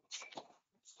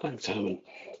 Thanks, Herman.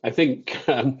 I think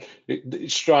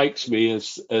it strikes me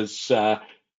as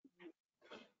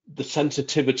the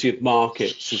sensitivity of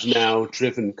markets is now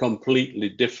driven completely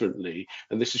differently,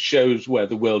 and this shows where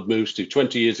the world moves to.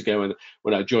 20 years ago,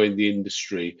 when I joined the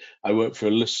industry, I worked for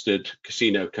a listed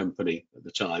casino company at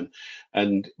the time,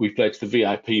 and we played to the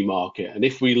VIP market. And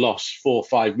if we lost 4 or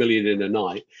 5 million in a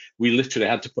night, we literally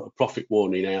had to put a profit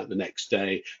warning out the next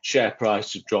day. Share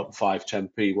price would drop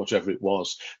 5-10p, whatever it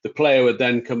was. The player would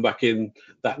then come back in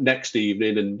that next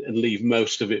evening and leave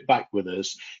most of it back with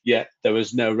us, yet there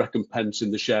was no recompense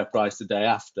in the share price the day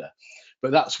after.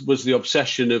 But that was the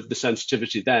obsession of the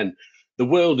sensitivity then. The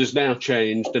world has now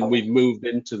changed, and we've moved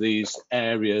into these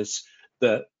areas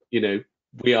that, you know,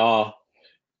 we are,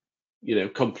 you know,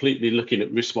 completely looking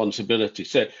at responsibility.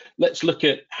 So let's look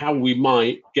at how we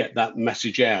might get that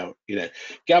message out. You know,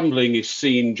 gambling is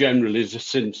seen generally as a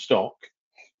sin stock.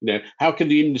 You know, how can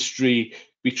the industry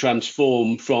be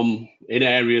transformed from, in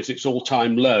areas, its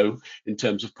all-time low in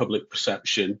terms of public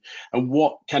perception, and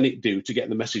what can it do to get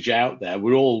the message out there?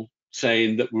 We're all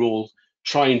saying that we're all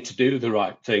trying to do the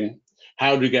right thing.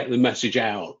 How do we get the message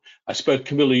out? I suppose,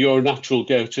 Camilla, you're a natural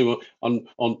go-to on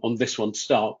this one to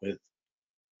start with.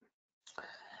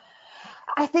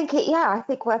 I think I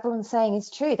think what everyone's saying is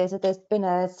true. There's been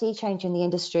a sea change in the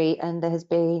industry, and there has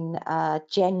been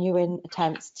genuine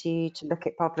attempts to look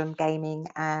at problem gaming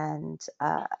and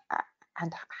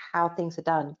how things are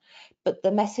done. But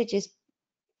the message is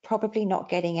probably not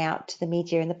getting out to the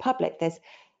media and the public.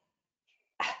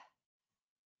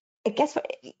 I guess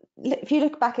if you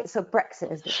look back at sort of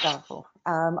Brexit as an example,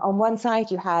 on one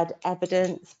side you had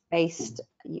evidence-based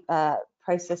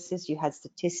processes, you had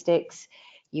statistics,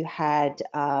 you had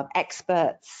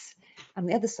experts. On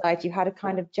the other side, you had a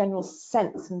kind of general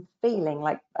sense and feeling,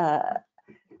 like a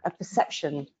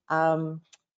perception,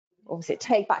 obviously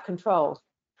take back control.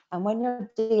 And when you're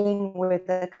dealing with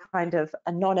a kind of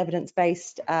a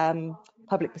non-evidence-based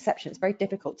public perception, it's very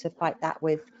difficult to fight that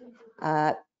with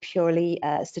purely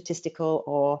statistical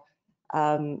or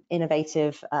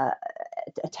innovative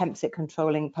attempts at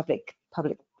controlling public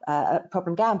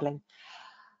problem gambling.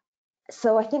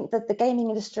 So I think that the gaming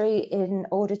industry, in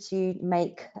order to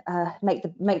make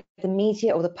the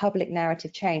media or the public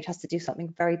narrative change, has to do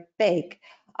something very big.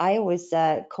 I always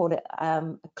call it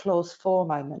a clause 4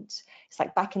 moment. It's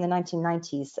like back in the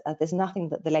 1990s, there's nothing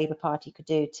that the Labour Party could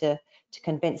do to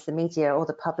convince the media or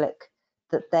the public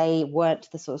that they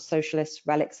weren't the sort of socialist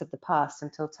relics of the past,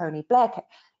 until Tony Blair,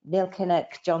 Neil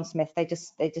Kinnock, John Smith, they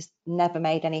just never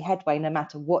made any headway, no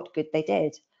matter what good they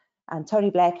did. And Tony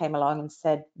Blair came along and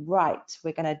said, right,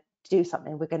 we're going to do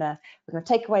something. We're going to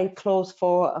take away clause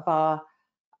 4 of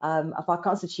our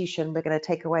constitution. We're going to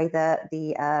take away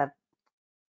the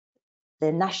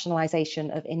the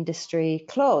nationalisation of industry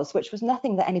clause, which was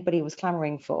nothing that anybody was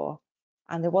clamouring for.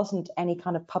 And there wasn't any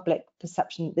kind of public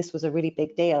perception that this was a really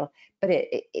big deal. But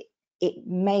it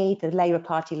made the Labour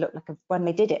Party look like, when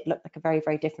they did it, looked like a very,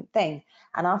 very different thing.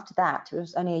 And after that, it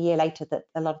was only a year later that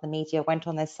a lot of the media went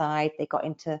on their side. They got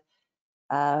into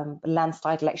the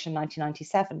landslide election in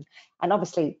 1997. And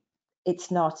obviously,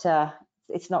 it's not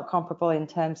comparable in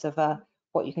terms of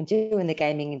what you can do in the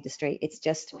gaming industry. It's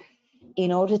just,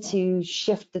 in order to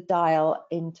shift the dial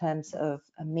in terms of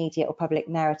a media or public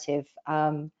narrative,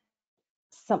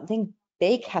 something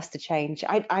big has to change.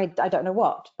 I don't know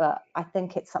what, but I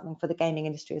think it's something for the gaming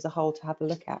industry as a whole to have a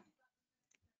look at.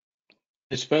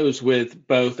 I suppose with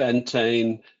both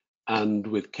Entain and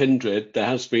with Kindred, there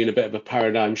has been a bit of a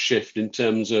paradigm shift in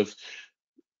terms of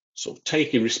sort of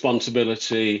taking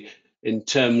responsibility in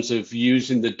terms of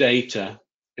using the data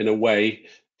in a way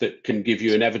that can give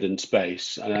you an evidence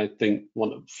base. And I think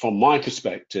from my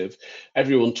perspective,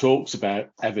 everyone talks about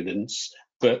evidence,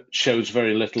 but shows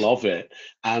very little of it.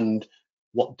 And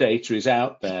what data is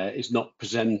out there is not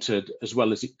presented as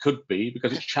well as it could be,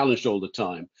 because it's challenged all the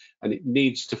time, and it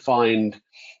needs to find,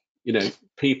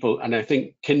 people. And I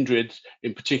think Kindred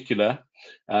in particular,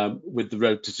 with the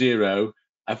Road to Zero,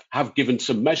 have given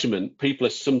some measurement.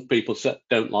 Some people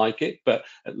don't like it, but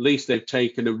at least they've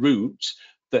taken a route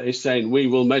that is saying we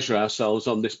will measure ourselves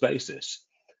on this basis.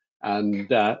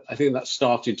 And I think that's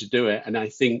starting to do it. And I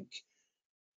think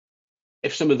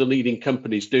if some of the leading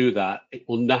companies do that, it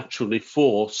will naturally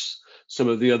force some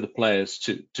of the other players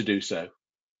to do so.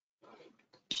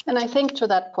 And I think to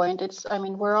that point,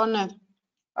 we're on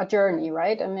a journey,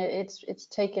 right? And it's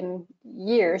taken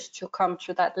years to come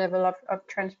to that level of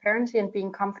transparency and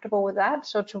being comfortable with that.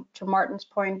 So to Martin's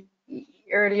point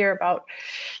earlier about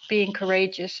being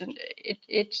courageous, and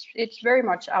it's very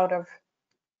much out of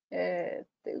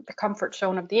the comfort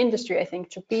zone of the industry, I think,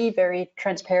 to be very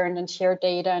transparent and share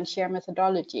data and share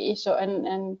methodology. So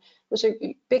and it was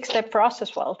a big step for us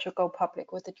as well to go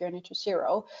public with the Journey to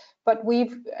Zero. But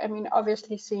we've,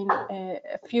 obviously seen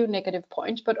a few negative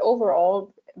points, but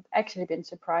overall actually been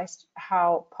surprised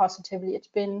how positively it's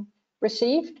been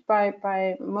received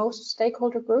by most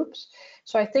stakeholder groups.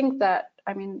 So I think that,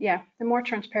 the more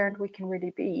transparent we can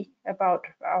really be about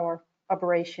our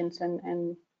operations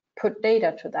and put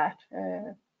data to that,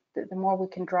 the more we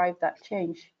can drive that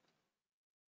change.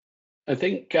 I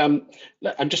think I'm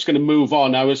just going to move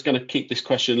on. I was going to keep this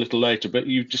question a little later, but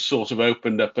you just sort of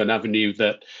opened up an avenue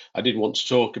that I did want to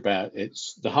talk about.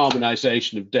 It's the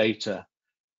harmonization of data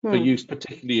for use,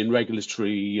 particularly in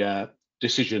regulatory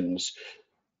decisions.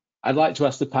 I'd like to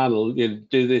ask the panel,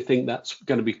 do they think that's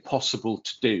going to be possible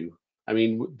to do?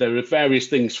 There are various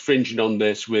things fringing on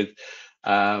this, with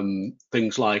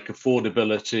things like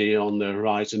affordability on the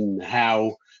horizon,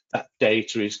 how that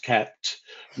data is kept.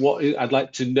 I'd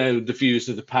like to know the views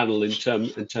of the panel in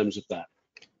terms of that.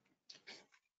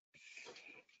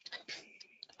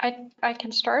 I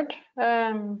can start.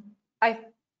 I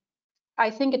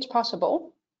think it's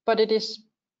possible, but it is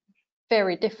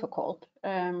very difficult.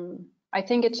 I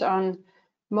think it's on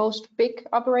most big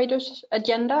operators'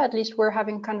 agenda. At least we're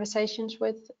having conversations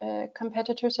with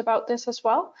competitors about this as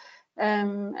well.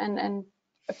 And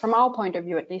from our point of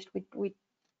view, at least, we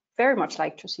very much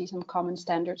like to see some common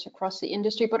standards across the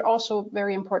industry, but also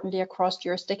very importantly across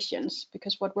jurisdictions,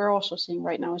 because what we're also seeing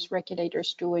right now is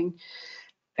regulators doing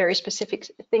very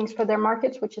specific things for their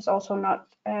markets, which is also not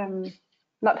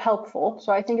helpful.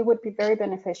 So I think it would be very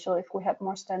beneficial if we had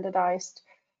more standardized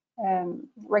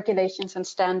regulations and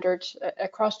standards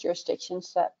across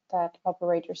jurisdictions that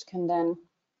operators can then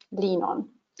lean on.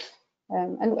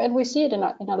 And we see it in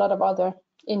a lot of other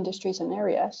industries and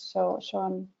areas. So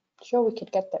I'm sure we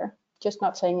could get there, just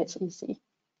not saying it's easy.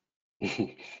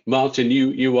 Martin,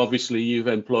 you've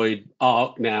employed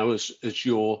ARC now as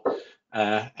your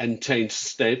Entain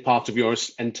Sustain, part of your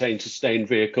Entain Sustain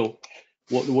vehicle.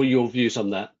 What were your views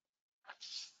on that?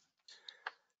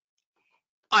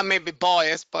 I may be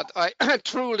biased, but I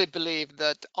truly believe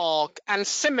that ARC and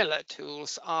similar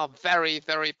tools are very,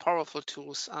 very powerful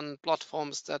tools and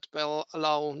platforms that will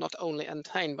allow not only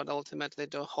Entain, but ultimately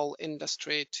the whole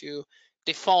industry to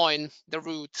define the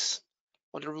roots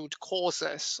or the root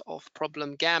causes of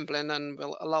problem gambling, and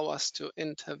will allow us to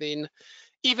intervene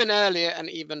even earlier and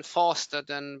even faster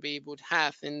than we would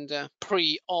have in the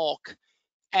pre-ARC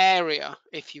area,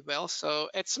 if you will. So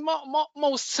it's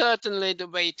most certainly the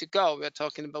way to go. We're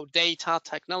talking about data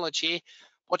technology.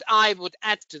 What I would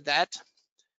add to that,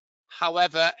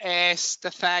 however, is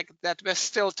the fact that we're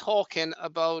still talking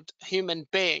about human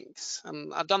beings.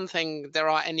 I don't think there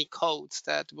are any codes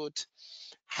that would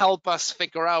help us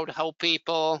figure out how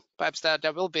people, perhaps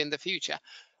there will be in the future,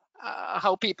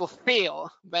 how people feel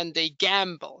when they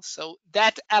gamble. So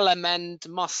that element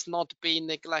must not be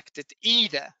neglected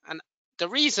either. And the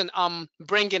reason I'm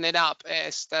bringing it up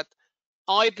is that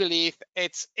I believe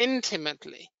it's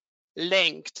intimately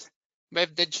linked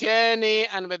with the journey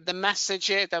and with the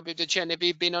messages, with the journey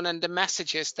we've been on and the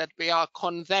messages that we are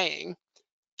conveying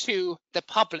to the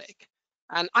public.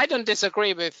 And I don't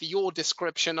disagree with your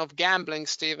description of gambling,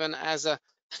 Stephen, as a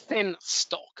thin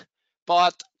stock.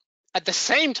 But at the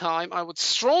same time, I would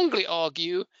strongly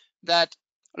argue that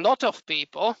a lot of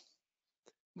people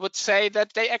would say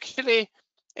that they actually,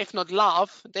 if not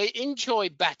love, they enjoy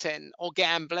betting or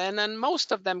gambling, and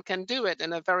most of them can do it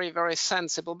in a very, very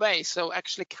sensible way. So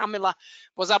actually, Camilla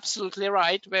was absolutely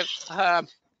right with her,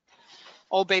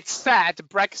 albeit sad,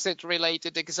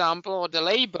 Brexit-related example or the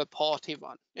Labour Party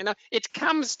one. You know, it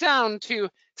comes down to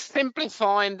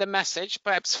simplifying the message,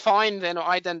 perhaps finding or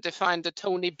identifying the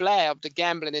Tony Blair of the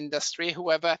gambling industry,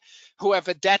 whoever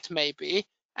that may be,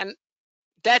 and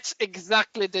that's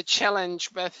exactly the challenge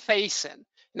we're facing.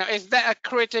 Now, is there a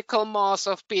critical mass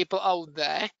of people out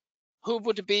there who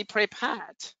would be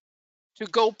prepared to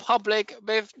go public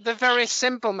with the very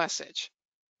simple message,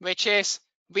 which is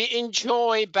we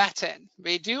enjoy betting.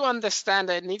 We do understand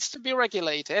that it needs to be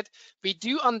regulated. We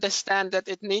do understand that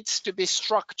it needs to be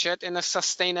structured in a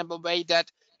sustainable way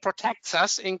that protects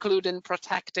us, including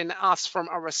protecting us from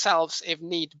ourselves if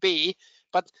need be.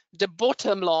 But the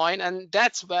bottom line, and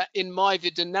that's where, in my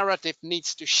view, the narrative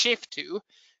needs to shift to,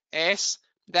 is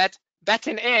that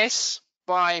betting is,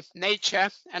 by nature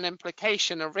and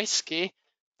implication, a risky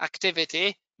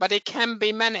activity, but it can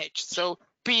be managed. So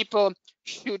people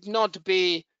should not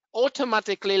be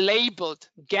automatically labeled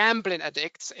gambling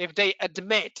addicts if they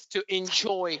admit to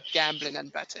enjoy gambling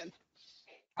and betting.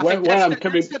 I think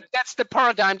that's the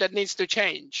paradigm that needs to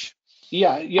change.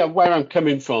 Yeah, where I'm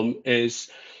coming from is,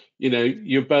 you know,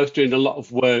 you're both doing a lot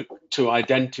of work to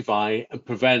identify and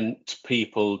prevent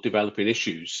people developing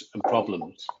issues and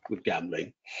problems with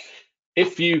gambling.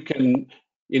 If you can,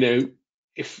 you know,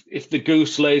 if the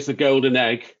goose lays the golden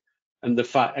egg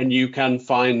and you can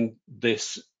find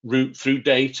this route through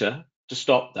data to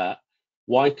stop that,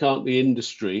 why can't the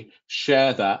industry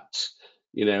share that?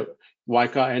 You know, why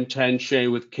can't N10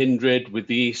 share with Kindred, with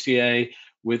the ECA,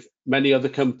 with many other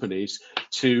companies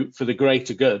for the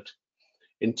greater good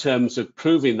in terms of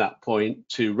proving that point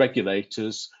to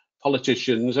regulators,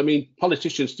 politicians? I mean,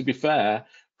 politicians, to be fair,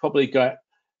 probably got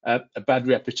a bad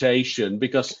reputation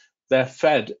because they're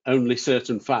fed only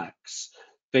certain facts.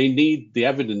 They need the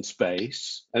evidence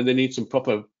base and they need some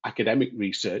proper academic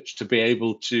research to be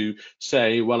able to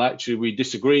say, well, actually, we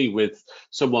disagree with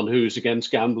someone who's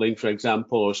against gambling, for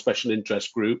example, or a special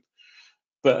interest group.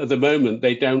 But at the moment,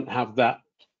 they don't have that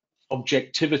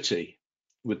objectivity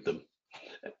with them.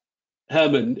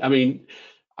 Herman, I mean,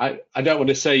 I don't want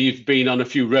to say you've been on a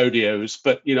few rodeos,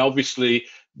 but, you know, obviously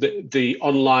the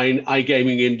online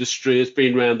iGaming industry has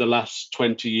been around the last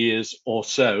 20 years or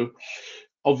so.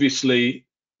 Obviously,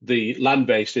 the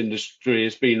land-based industry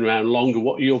has been around longer.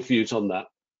 What are your views on that?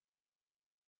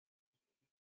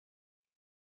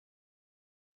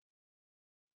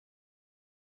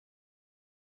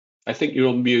 I think you're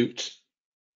on mute.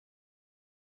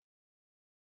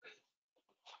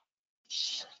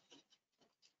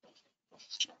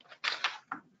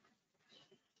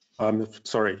 I'm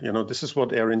sorry, you know, this is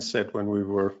what Erin said when we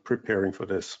were preparing for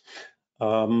this.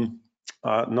 No,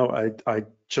 I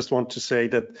just want to say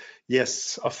that,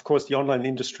 yes, of course, the online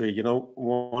industry, you know,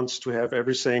 wants to have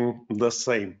everything the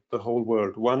same, the whole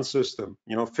world, one system,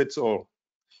 you know, fits all.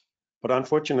 But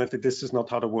unfortunately, this is not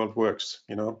how the world works.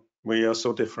 You know, we are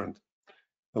so different.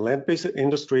 The land-based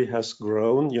industry has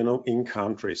grown, you know, in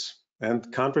countries,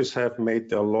 and countries have made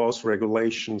their laws,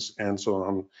 regulations, and so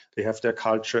on. They have their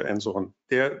culture and so on.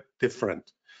 They're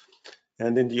different.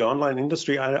 And in the online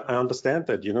industry, I understand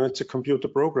that, you know, it's a computer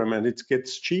program and it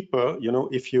gets cheaper, you know,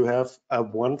 if you have a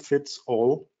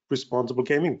one-fits-all responsible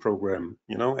gaming program,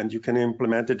 you know, and you can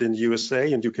implement it in the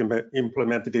USA and you can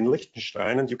implement it in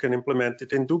Liechtenstein and you can implement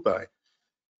it in Dubai.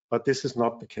 But this is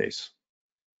not the case.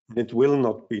 It will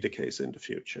not be the case in the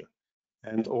future.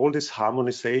 And all these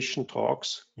harmonization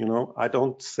talks, you know, I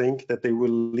don't think that they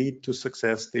will lead to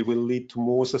success. They will lead to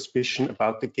more suspicion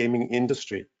about the gaming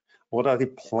industry. What are they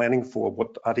planning for?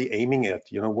 What are they aiming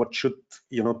at? You know, what should,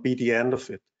 you know, be the end of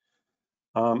it?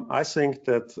 I think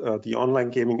that the online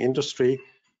gaming industry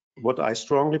what I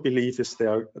strongly believe is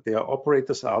there are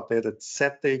operators out there that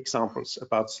set the examples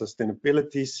about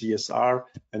sustainability, CSR,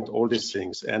 and all these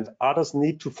things. And others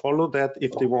need to follow that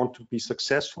if they want to be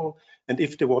successful and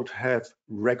if they want to have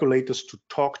regulators to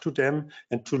talk to them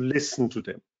and to listen to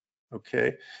them.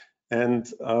 Okay. And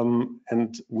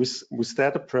with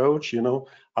that approach, you know,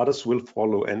 others will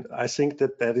follow. And I think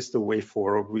that that is the way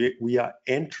forward. We are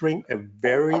entering a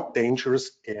very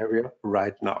dangerous area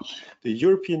right now. The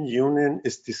European Union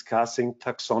is discussing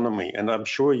taxonomy, and I'm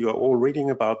sure you are all reading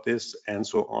about this and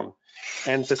so on.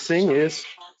 And the thing is,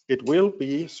 it will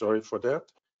be, sorry for that,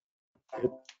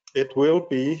 it will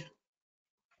be,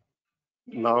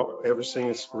 now everything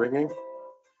is ringing.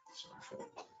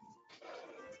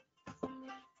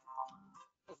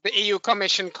 The EU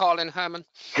Commission calling, Herman.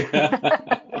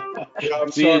 Yeah,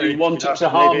 I'm So you sorry. wanted Yeah, to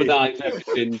maybe. harmonise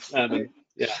everything,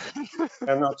 yeah.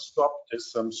 Cannot stop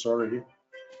this, I'm sorry.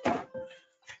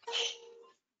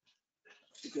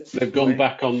 They've gone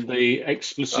back on the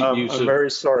explicit use I'm of. very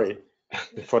sorry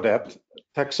for that.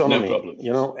 Taxonomy, No problem.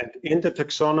 you know, and in the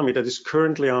taxonomy that is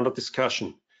currently under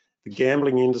discussion, the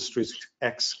gambling industry is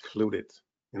excluded,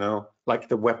 you know, like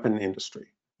the weapon industry,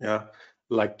 yeah,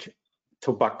 like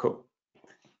tobacco.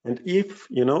 And if,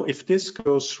 you know, if this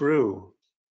goes through,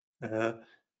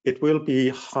 it will be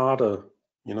harder,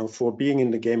 you know, for being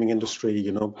in the gaming industry,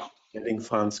 you know, getting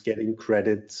funds, getting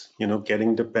credits, you know,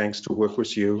 getting the banks to work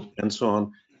with you and so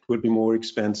on. It will be more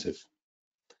expensive.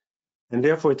 And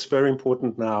therefore, it's very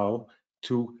important now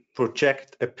to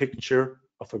project a picture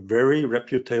of a very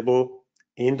reputable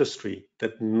industry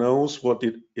that knows what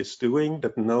it is doing,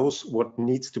 that knows what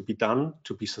needs to be done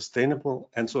to be sustainable,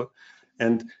 and so,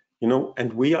 and you know,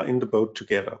 and we are in the boat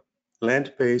together.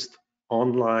 Land-based,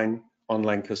 online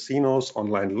casinos,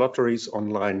 online lotteries,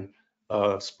 online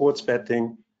sports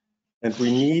betting, and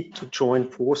we need to join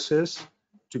forces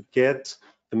to get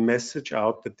the message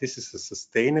out that this is a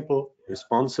sustainable,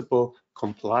 responsible,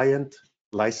 compliant,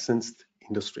 licensed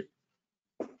industry.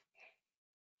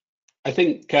 I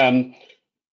think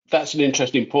that's an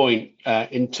interesting point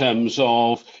in terms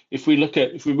of if we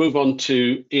move on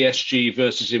to ESG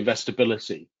versus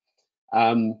investability.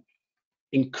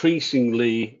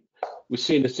 Increasingly, we're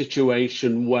seeing a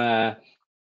situation where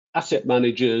asset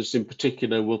managers in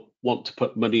particular will want to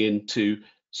put money into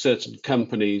certain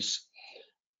companies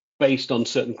based on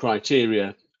certain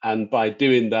criteria, and by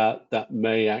doing that, that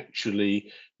may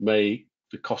actually make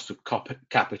the cost of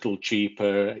capital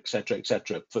cheaper, et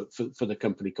cetera, for the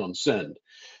company concerned.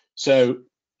 So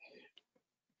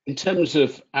in terms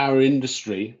of our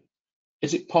industry,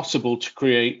 is it possible to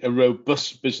create a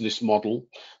robust business model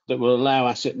that will allow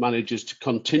asset managers to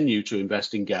continue to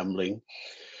invest in gambling?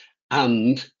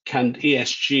 And can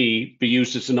ESG be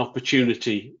used as an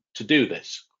opportunity to do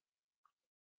this?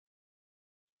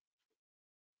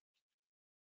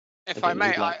 If I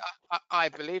may, I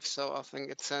believe so. I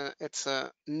think it's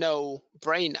a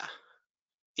no-brainer.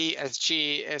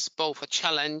 ESG is both a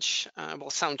challenge,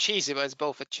 will sound cheesy, but it's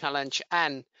both a challenge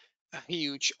and a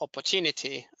huge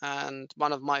opportunity. And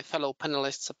one of my fellow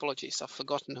panelists, apologies, I've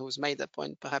forgotten who's made that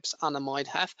point, perhaps Anna might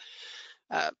have.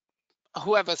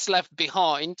 Whoever's left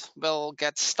behind will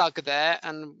get stuck there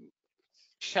and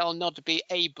shall not be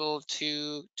able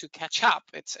to catch up.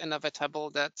 It's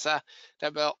inevitable that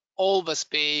there will always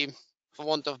be, for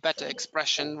want of better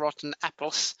expression, rotten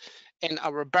apples in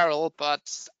our barrel, but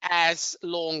as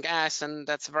long as, and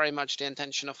that's very much the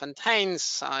intention of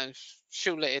Entain's,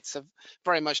 surely it's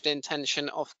very much the intention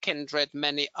of Kindred,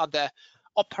 many other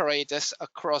operators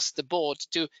across the board,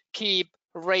 to keep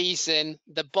raising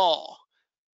the bar.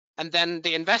 And then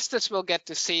the investors will get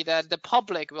to see that, the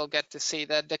public will get to see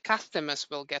that, the customers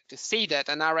will get to see that.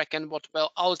 And I reckon what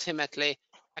will ultimately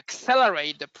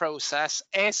accelerate the process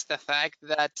is the fact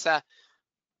that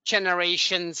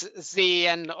generations Z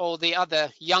and all the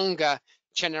other younger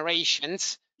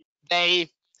generations, they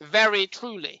very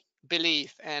truly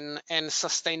believe in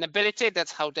sustainability.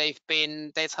 That's how they've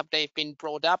been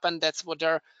brought up, and that's what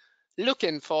they're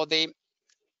looking for.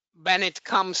 When it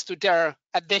comes to their,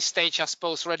 at this stage, I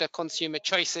suppose, rather consumer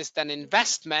choices than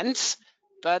investments,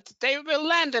 but they will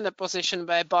land in a position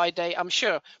whereby they, I'm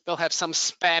sure, will have some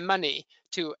spare money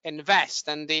to invest,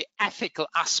 and the ethical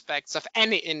aspects of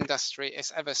any industry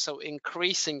is ever so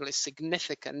increasingly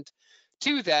significant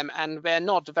to them. And we're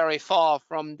not very far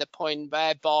from the point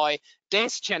whereby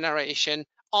this generation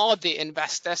are the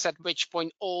investors, at which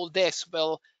point all this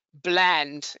will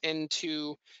blend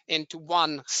into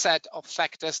one set of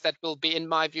factors that will be, in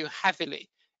my view, heavily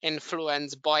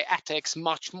influenced by ethics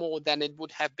much more than it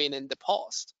would have been in the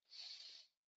past.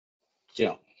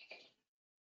 Yeah,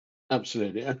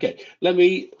 absolutely. Okay, let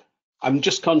me I'm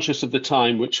just conscious of the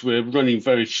time, which we're running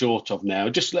very short of now.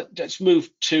 Just let's move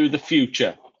to the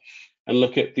future and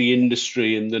look at the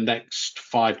industry in the next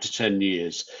 5 to 10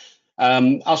 years.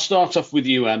 I'll start off with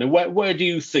you, Anna. Where do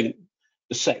you think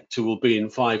the sector will be in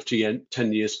 5 to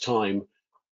 10 years' time,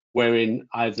 wearing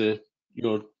either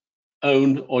your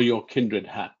own or your Kindred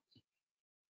hat?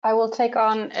 I will take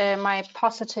on my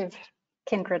positive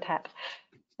Kindred hat.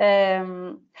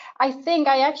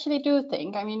 I actually do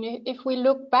think, I mean, if we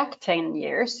look back 10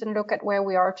 years and look at where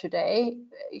we are today,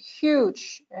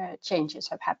 huge changes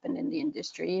have happened in the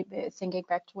industry. Thinking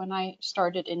back to when I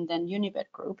started in then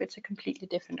Unibet Group, it's a completely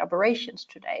different operations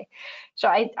today. So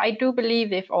I do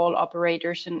believe if all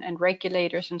operators and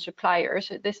regulators and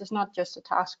suppliers, this is not just a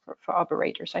task for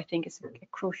operators, I think it's a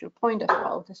crucial point as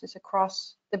well. This is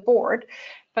across the board.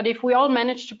 But if we all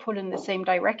manage to pull in the same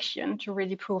direction to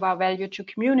really prove our value to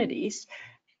communities,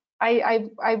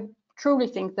 I truly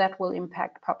think that will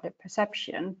impact public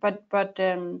perception. But back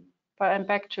to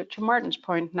Martin's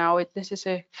point now, this is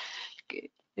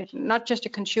it's not just a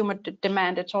consumer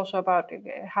demand, it's also about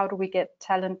how do we get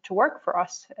talent to work for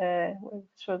us.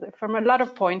 From a lot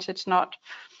of points,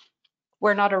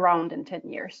 we're not around in 10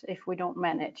 years if we don't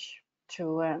manage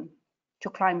to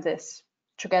climb this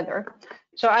together.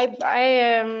 So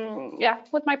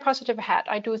with my positive hat,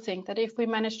 I do think that if we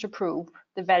manage to prove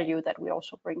the value that we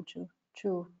also bring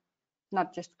to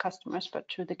not just customers but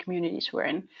to the communities we're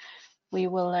in, we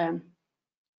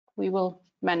will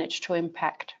manage to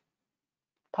impact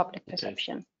public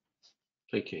perception.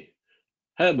 Thank you.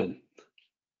 Herman.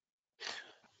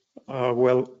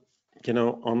 Well, you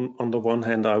know, on the one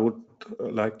hand, I would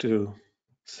like to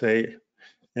say,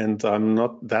 and I'm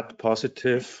not that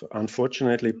positive,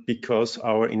 unfortunately, because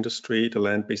our industry, the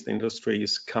land-based industry,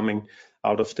 is coming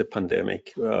out of the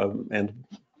pandemic. And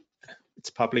it's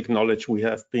public knowledge we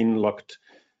have been locked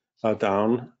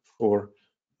down for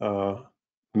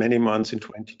many months in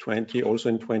 2020, also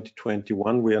in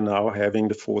 2021. We are now having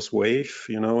the fourth wave.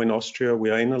 You know, in Austria, we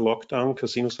are in a lockdown.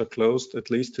 Casinos are closed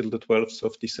at least till the 12th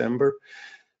of December.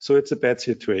 So it's a bad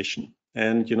situation.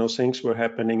 And, you know, things were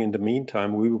happening in the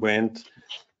meantime. We went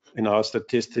in our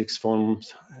statistics from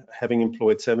having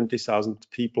employed 70,000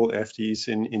 people, FTEs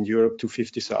in Europe, to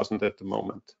 50,000 at the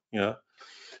moment. Yeah.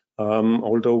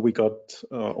 Although we got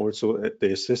also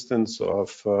the assistance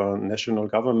of national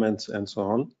governments and so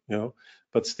on, you know,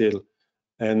 but still.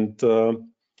 And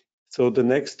so the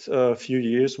next few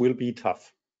years will be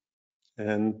tough.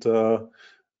 And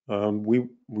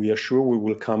we are sure we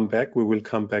will come back. We will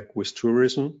come back with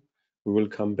tourism. We will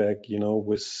come back, you know,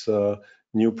 with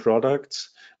new products,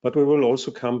 but we will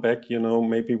also come back, you know,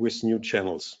 maybe with new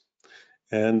channels.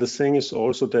 And the thing is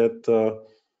also that,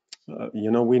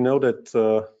 you know, we know that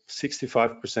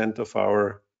 65% of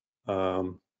our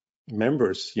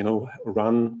members, you know,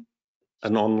 run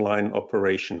an online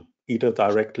operation, either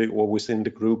directly or within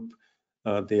the group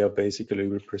they are basically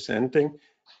representing.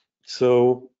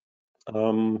 So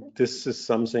this is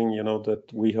something, you know,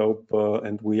 that we hope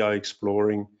and we are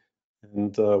exploring,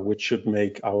 and which should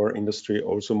make our industry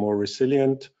also more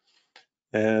resilient.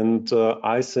 And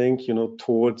I think, you know,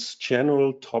 towards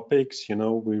general topics, you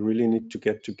know, we really need to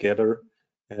get together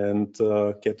and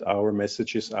get our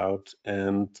messages out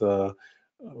and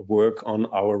work on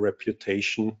our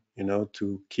reputation, you know,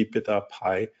 to keep it up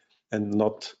high and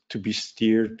not to be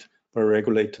steered by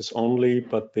regulators only,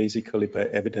 but basically by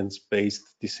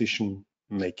evidence-based decision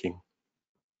making.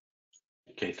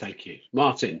 Okay, thank you.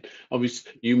 Martin,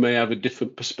 obviously you may have a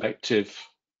different perspective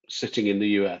sitting in the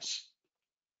US.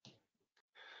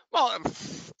 Well,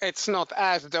 it's not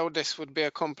as though this would be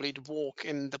a complete walk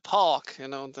in the park. You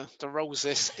know, the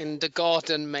roses in the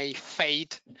garden may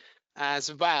fade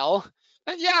as well.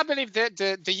 But yeah, I believe that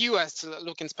the US,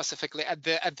 looking specifically at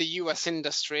the US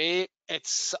industry,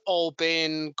 it's all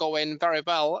been going very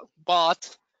well.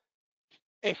 But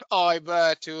if I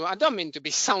were to, I don't mean to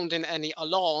be sounding any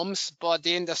alarms, but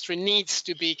the industry needs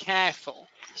to be careful,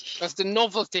 because the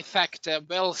novelty factor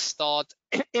will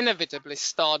inevitably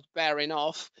start bearing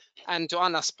off. And to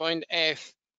Anna's point,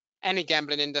 if any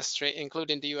gambling industry,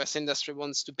 including the US industry,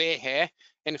 wants to be here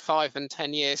in 5 and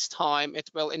 10 years' time, it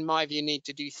will, in my view, need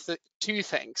to do two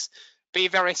things. Be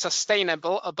very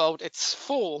sustainable about its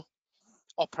full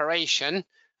operation.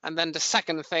 And then the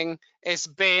second thing is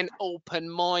being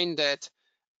open-minded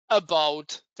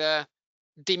about the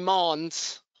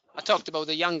demands. I talked about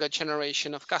the younger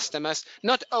generation of customers,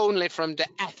 not only from the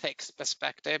ethics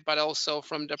perspective, but also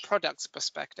from the products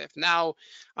perspective. Now,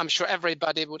 I'm sure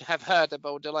everybody would have heard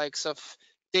about the likes of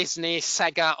Disney,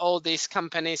 Sega, all these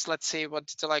companies. Let's see what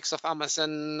the likes of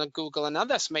Amazon, Google, and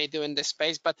others may do in this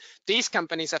space. But these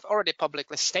companies have already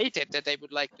publicly stated that they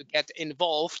would like to get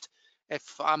involved.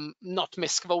 If I'm not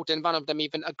misquoting, one of them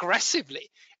even aggressively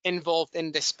involved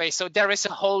in this space. So there is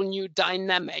a whole new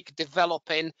dynamic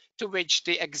developing to which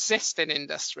the existing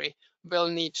industry will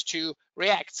need to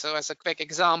react. So as a quick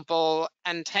example,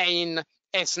 Entain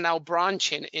is now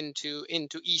branching into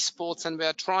esports, and we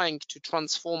are trying to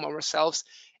transform ourselves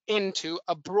into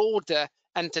a broader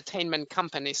entertainment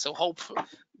company. So hopefully,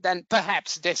 then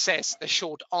perhaps this is the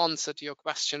short answer to your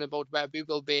question about where we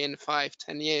will be in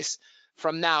 5-10 years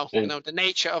from now. You know, the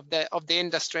nature of the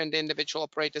industry and the individual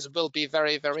operators will be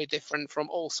very, very different from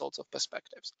all sorts of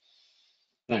perspectives.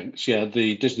 Thanks. Yeah,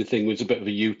 the Disney thing was a bit of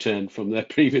a U-turn from their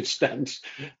previous stance.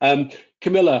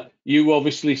 Camilla, you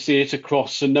obviously see it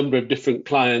across a number of different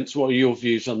clients. What are your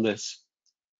views on this?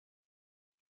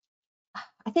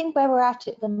 I think where we're at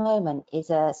the moment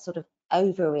is a sort of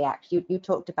overreact. You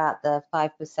talked about the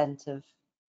 5%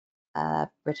 of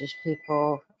British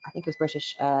people, I think it was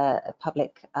British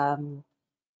public,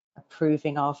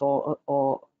 approving of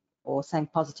or saying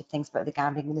positive things about the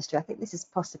gambling industry. I think this is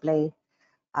possibly,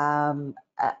 I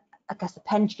guess, the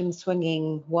pendulum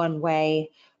swinging one way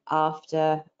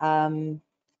after the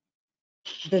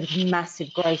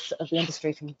massive growth of the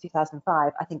industry from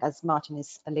 2005. I think, as Martin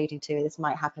is alluding to, this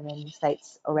might happen in the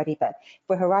States already, but if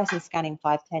we're horizon scanning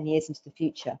 5-10 years into the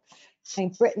future, I mean,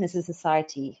 Britain as a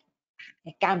society,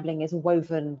 gambling is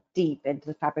woven deep into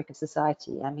the fabric of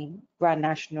society. I mean, Grand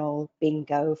National,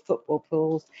 bingo, football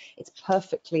pools, it's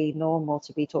perfectly normal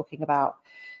to be talking about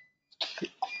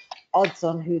odds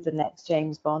on who the next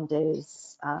James Bond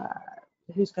is,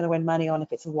 who's going to win money on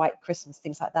if it's a white Christmas,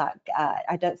 things like that.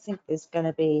 I don't think there's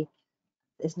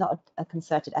not a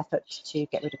concerted effort to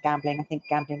get rid of gambling. I think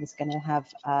gambling is going to have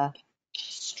a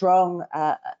strong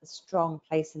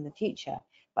place in the future.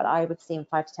 But I would see in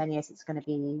 5 to 10 years, it's going to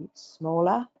be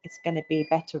smaller, it's going to be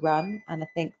better run. And I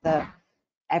think that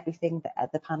everything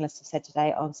that the panelists have said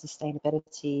today on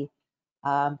sustainability,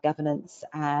 governance,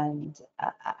 and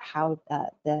how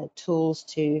the tools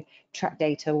to track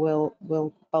data will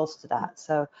bolster that.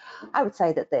 So I would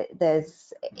say that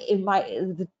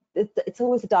it's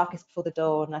always the darkest before the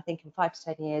dawn. And I think in 5 to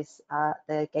 10 years,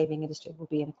 the gaming industry will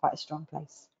be in quite a strong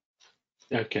place.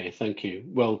 Okay, thank you.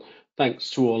 Well, thanks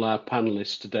to all our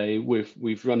panelists today.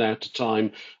 We've run out of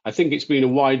time. I think it's been a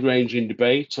wide-ranging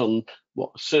debate on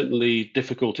what certainly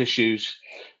difficult issues,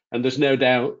 and there's no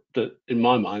doubt that, in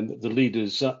my mind, that the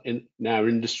leaders in our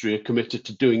industry are committed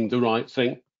to doing the right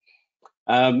thing.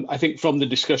 I think from the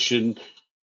discussion,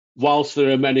 whilst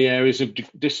there are many areas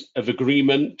of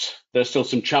agreement, there's still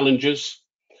some challenges,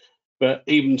 but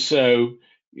even so,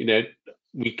 you know,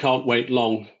 we can't wait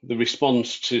long. The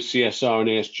response to CSR and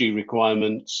ESG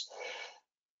requirements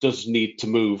does need to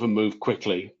move and move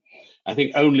quickly. I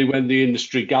think only when the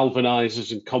industry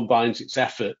galvanizes and combines its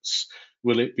efforts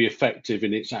will it be effective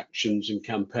in its actions and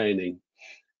campaigning.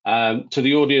 To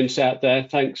the audience out there,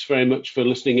 thanks very much for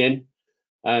listening in.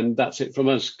 And that's it from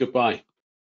us. Goodbye.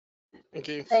 Thank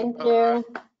you. Thank you.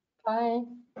 Bye.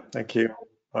 Thank you.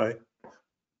 Bye.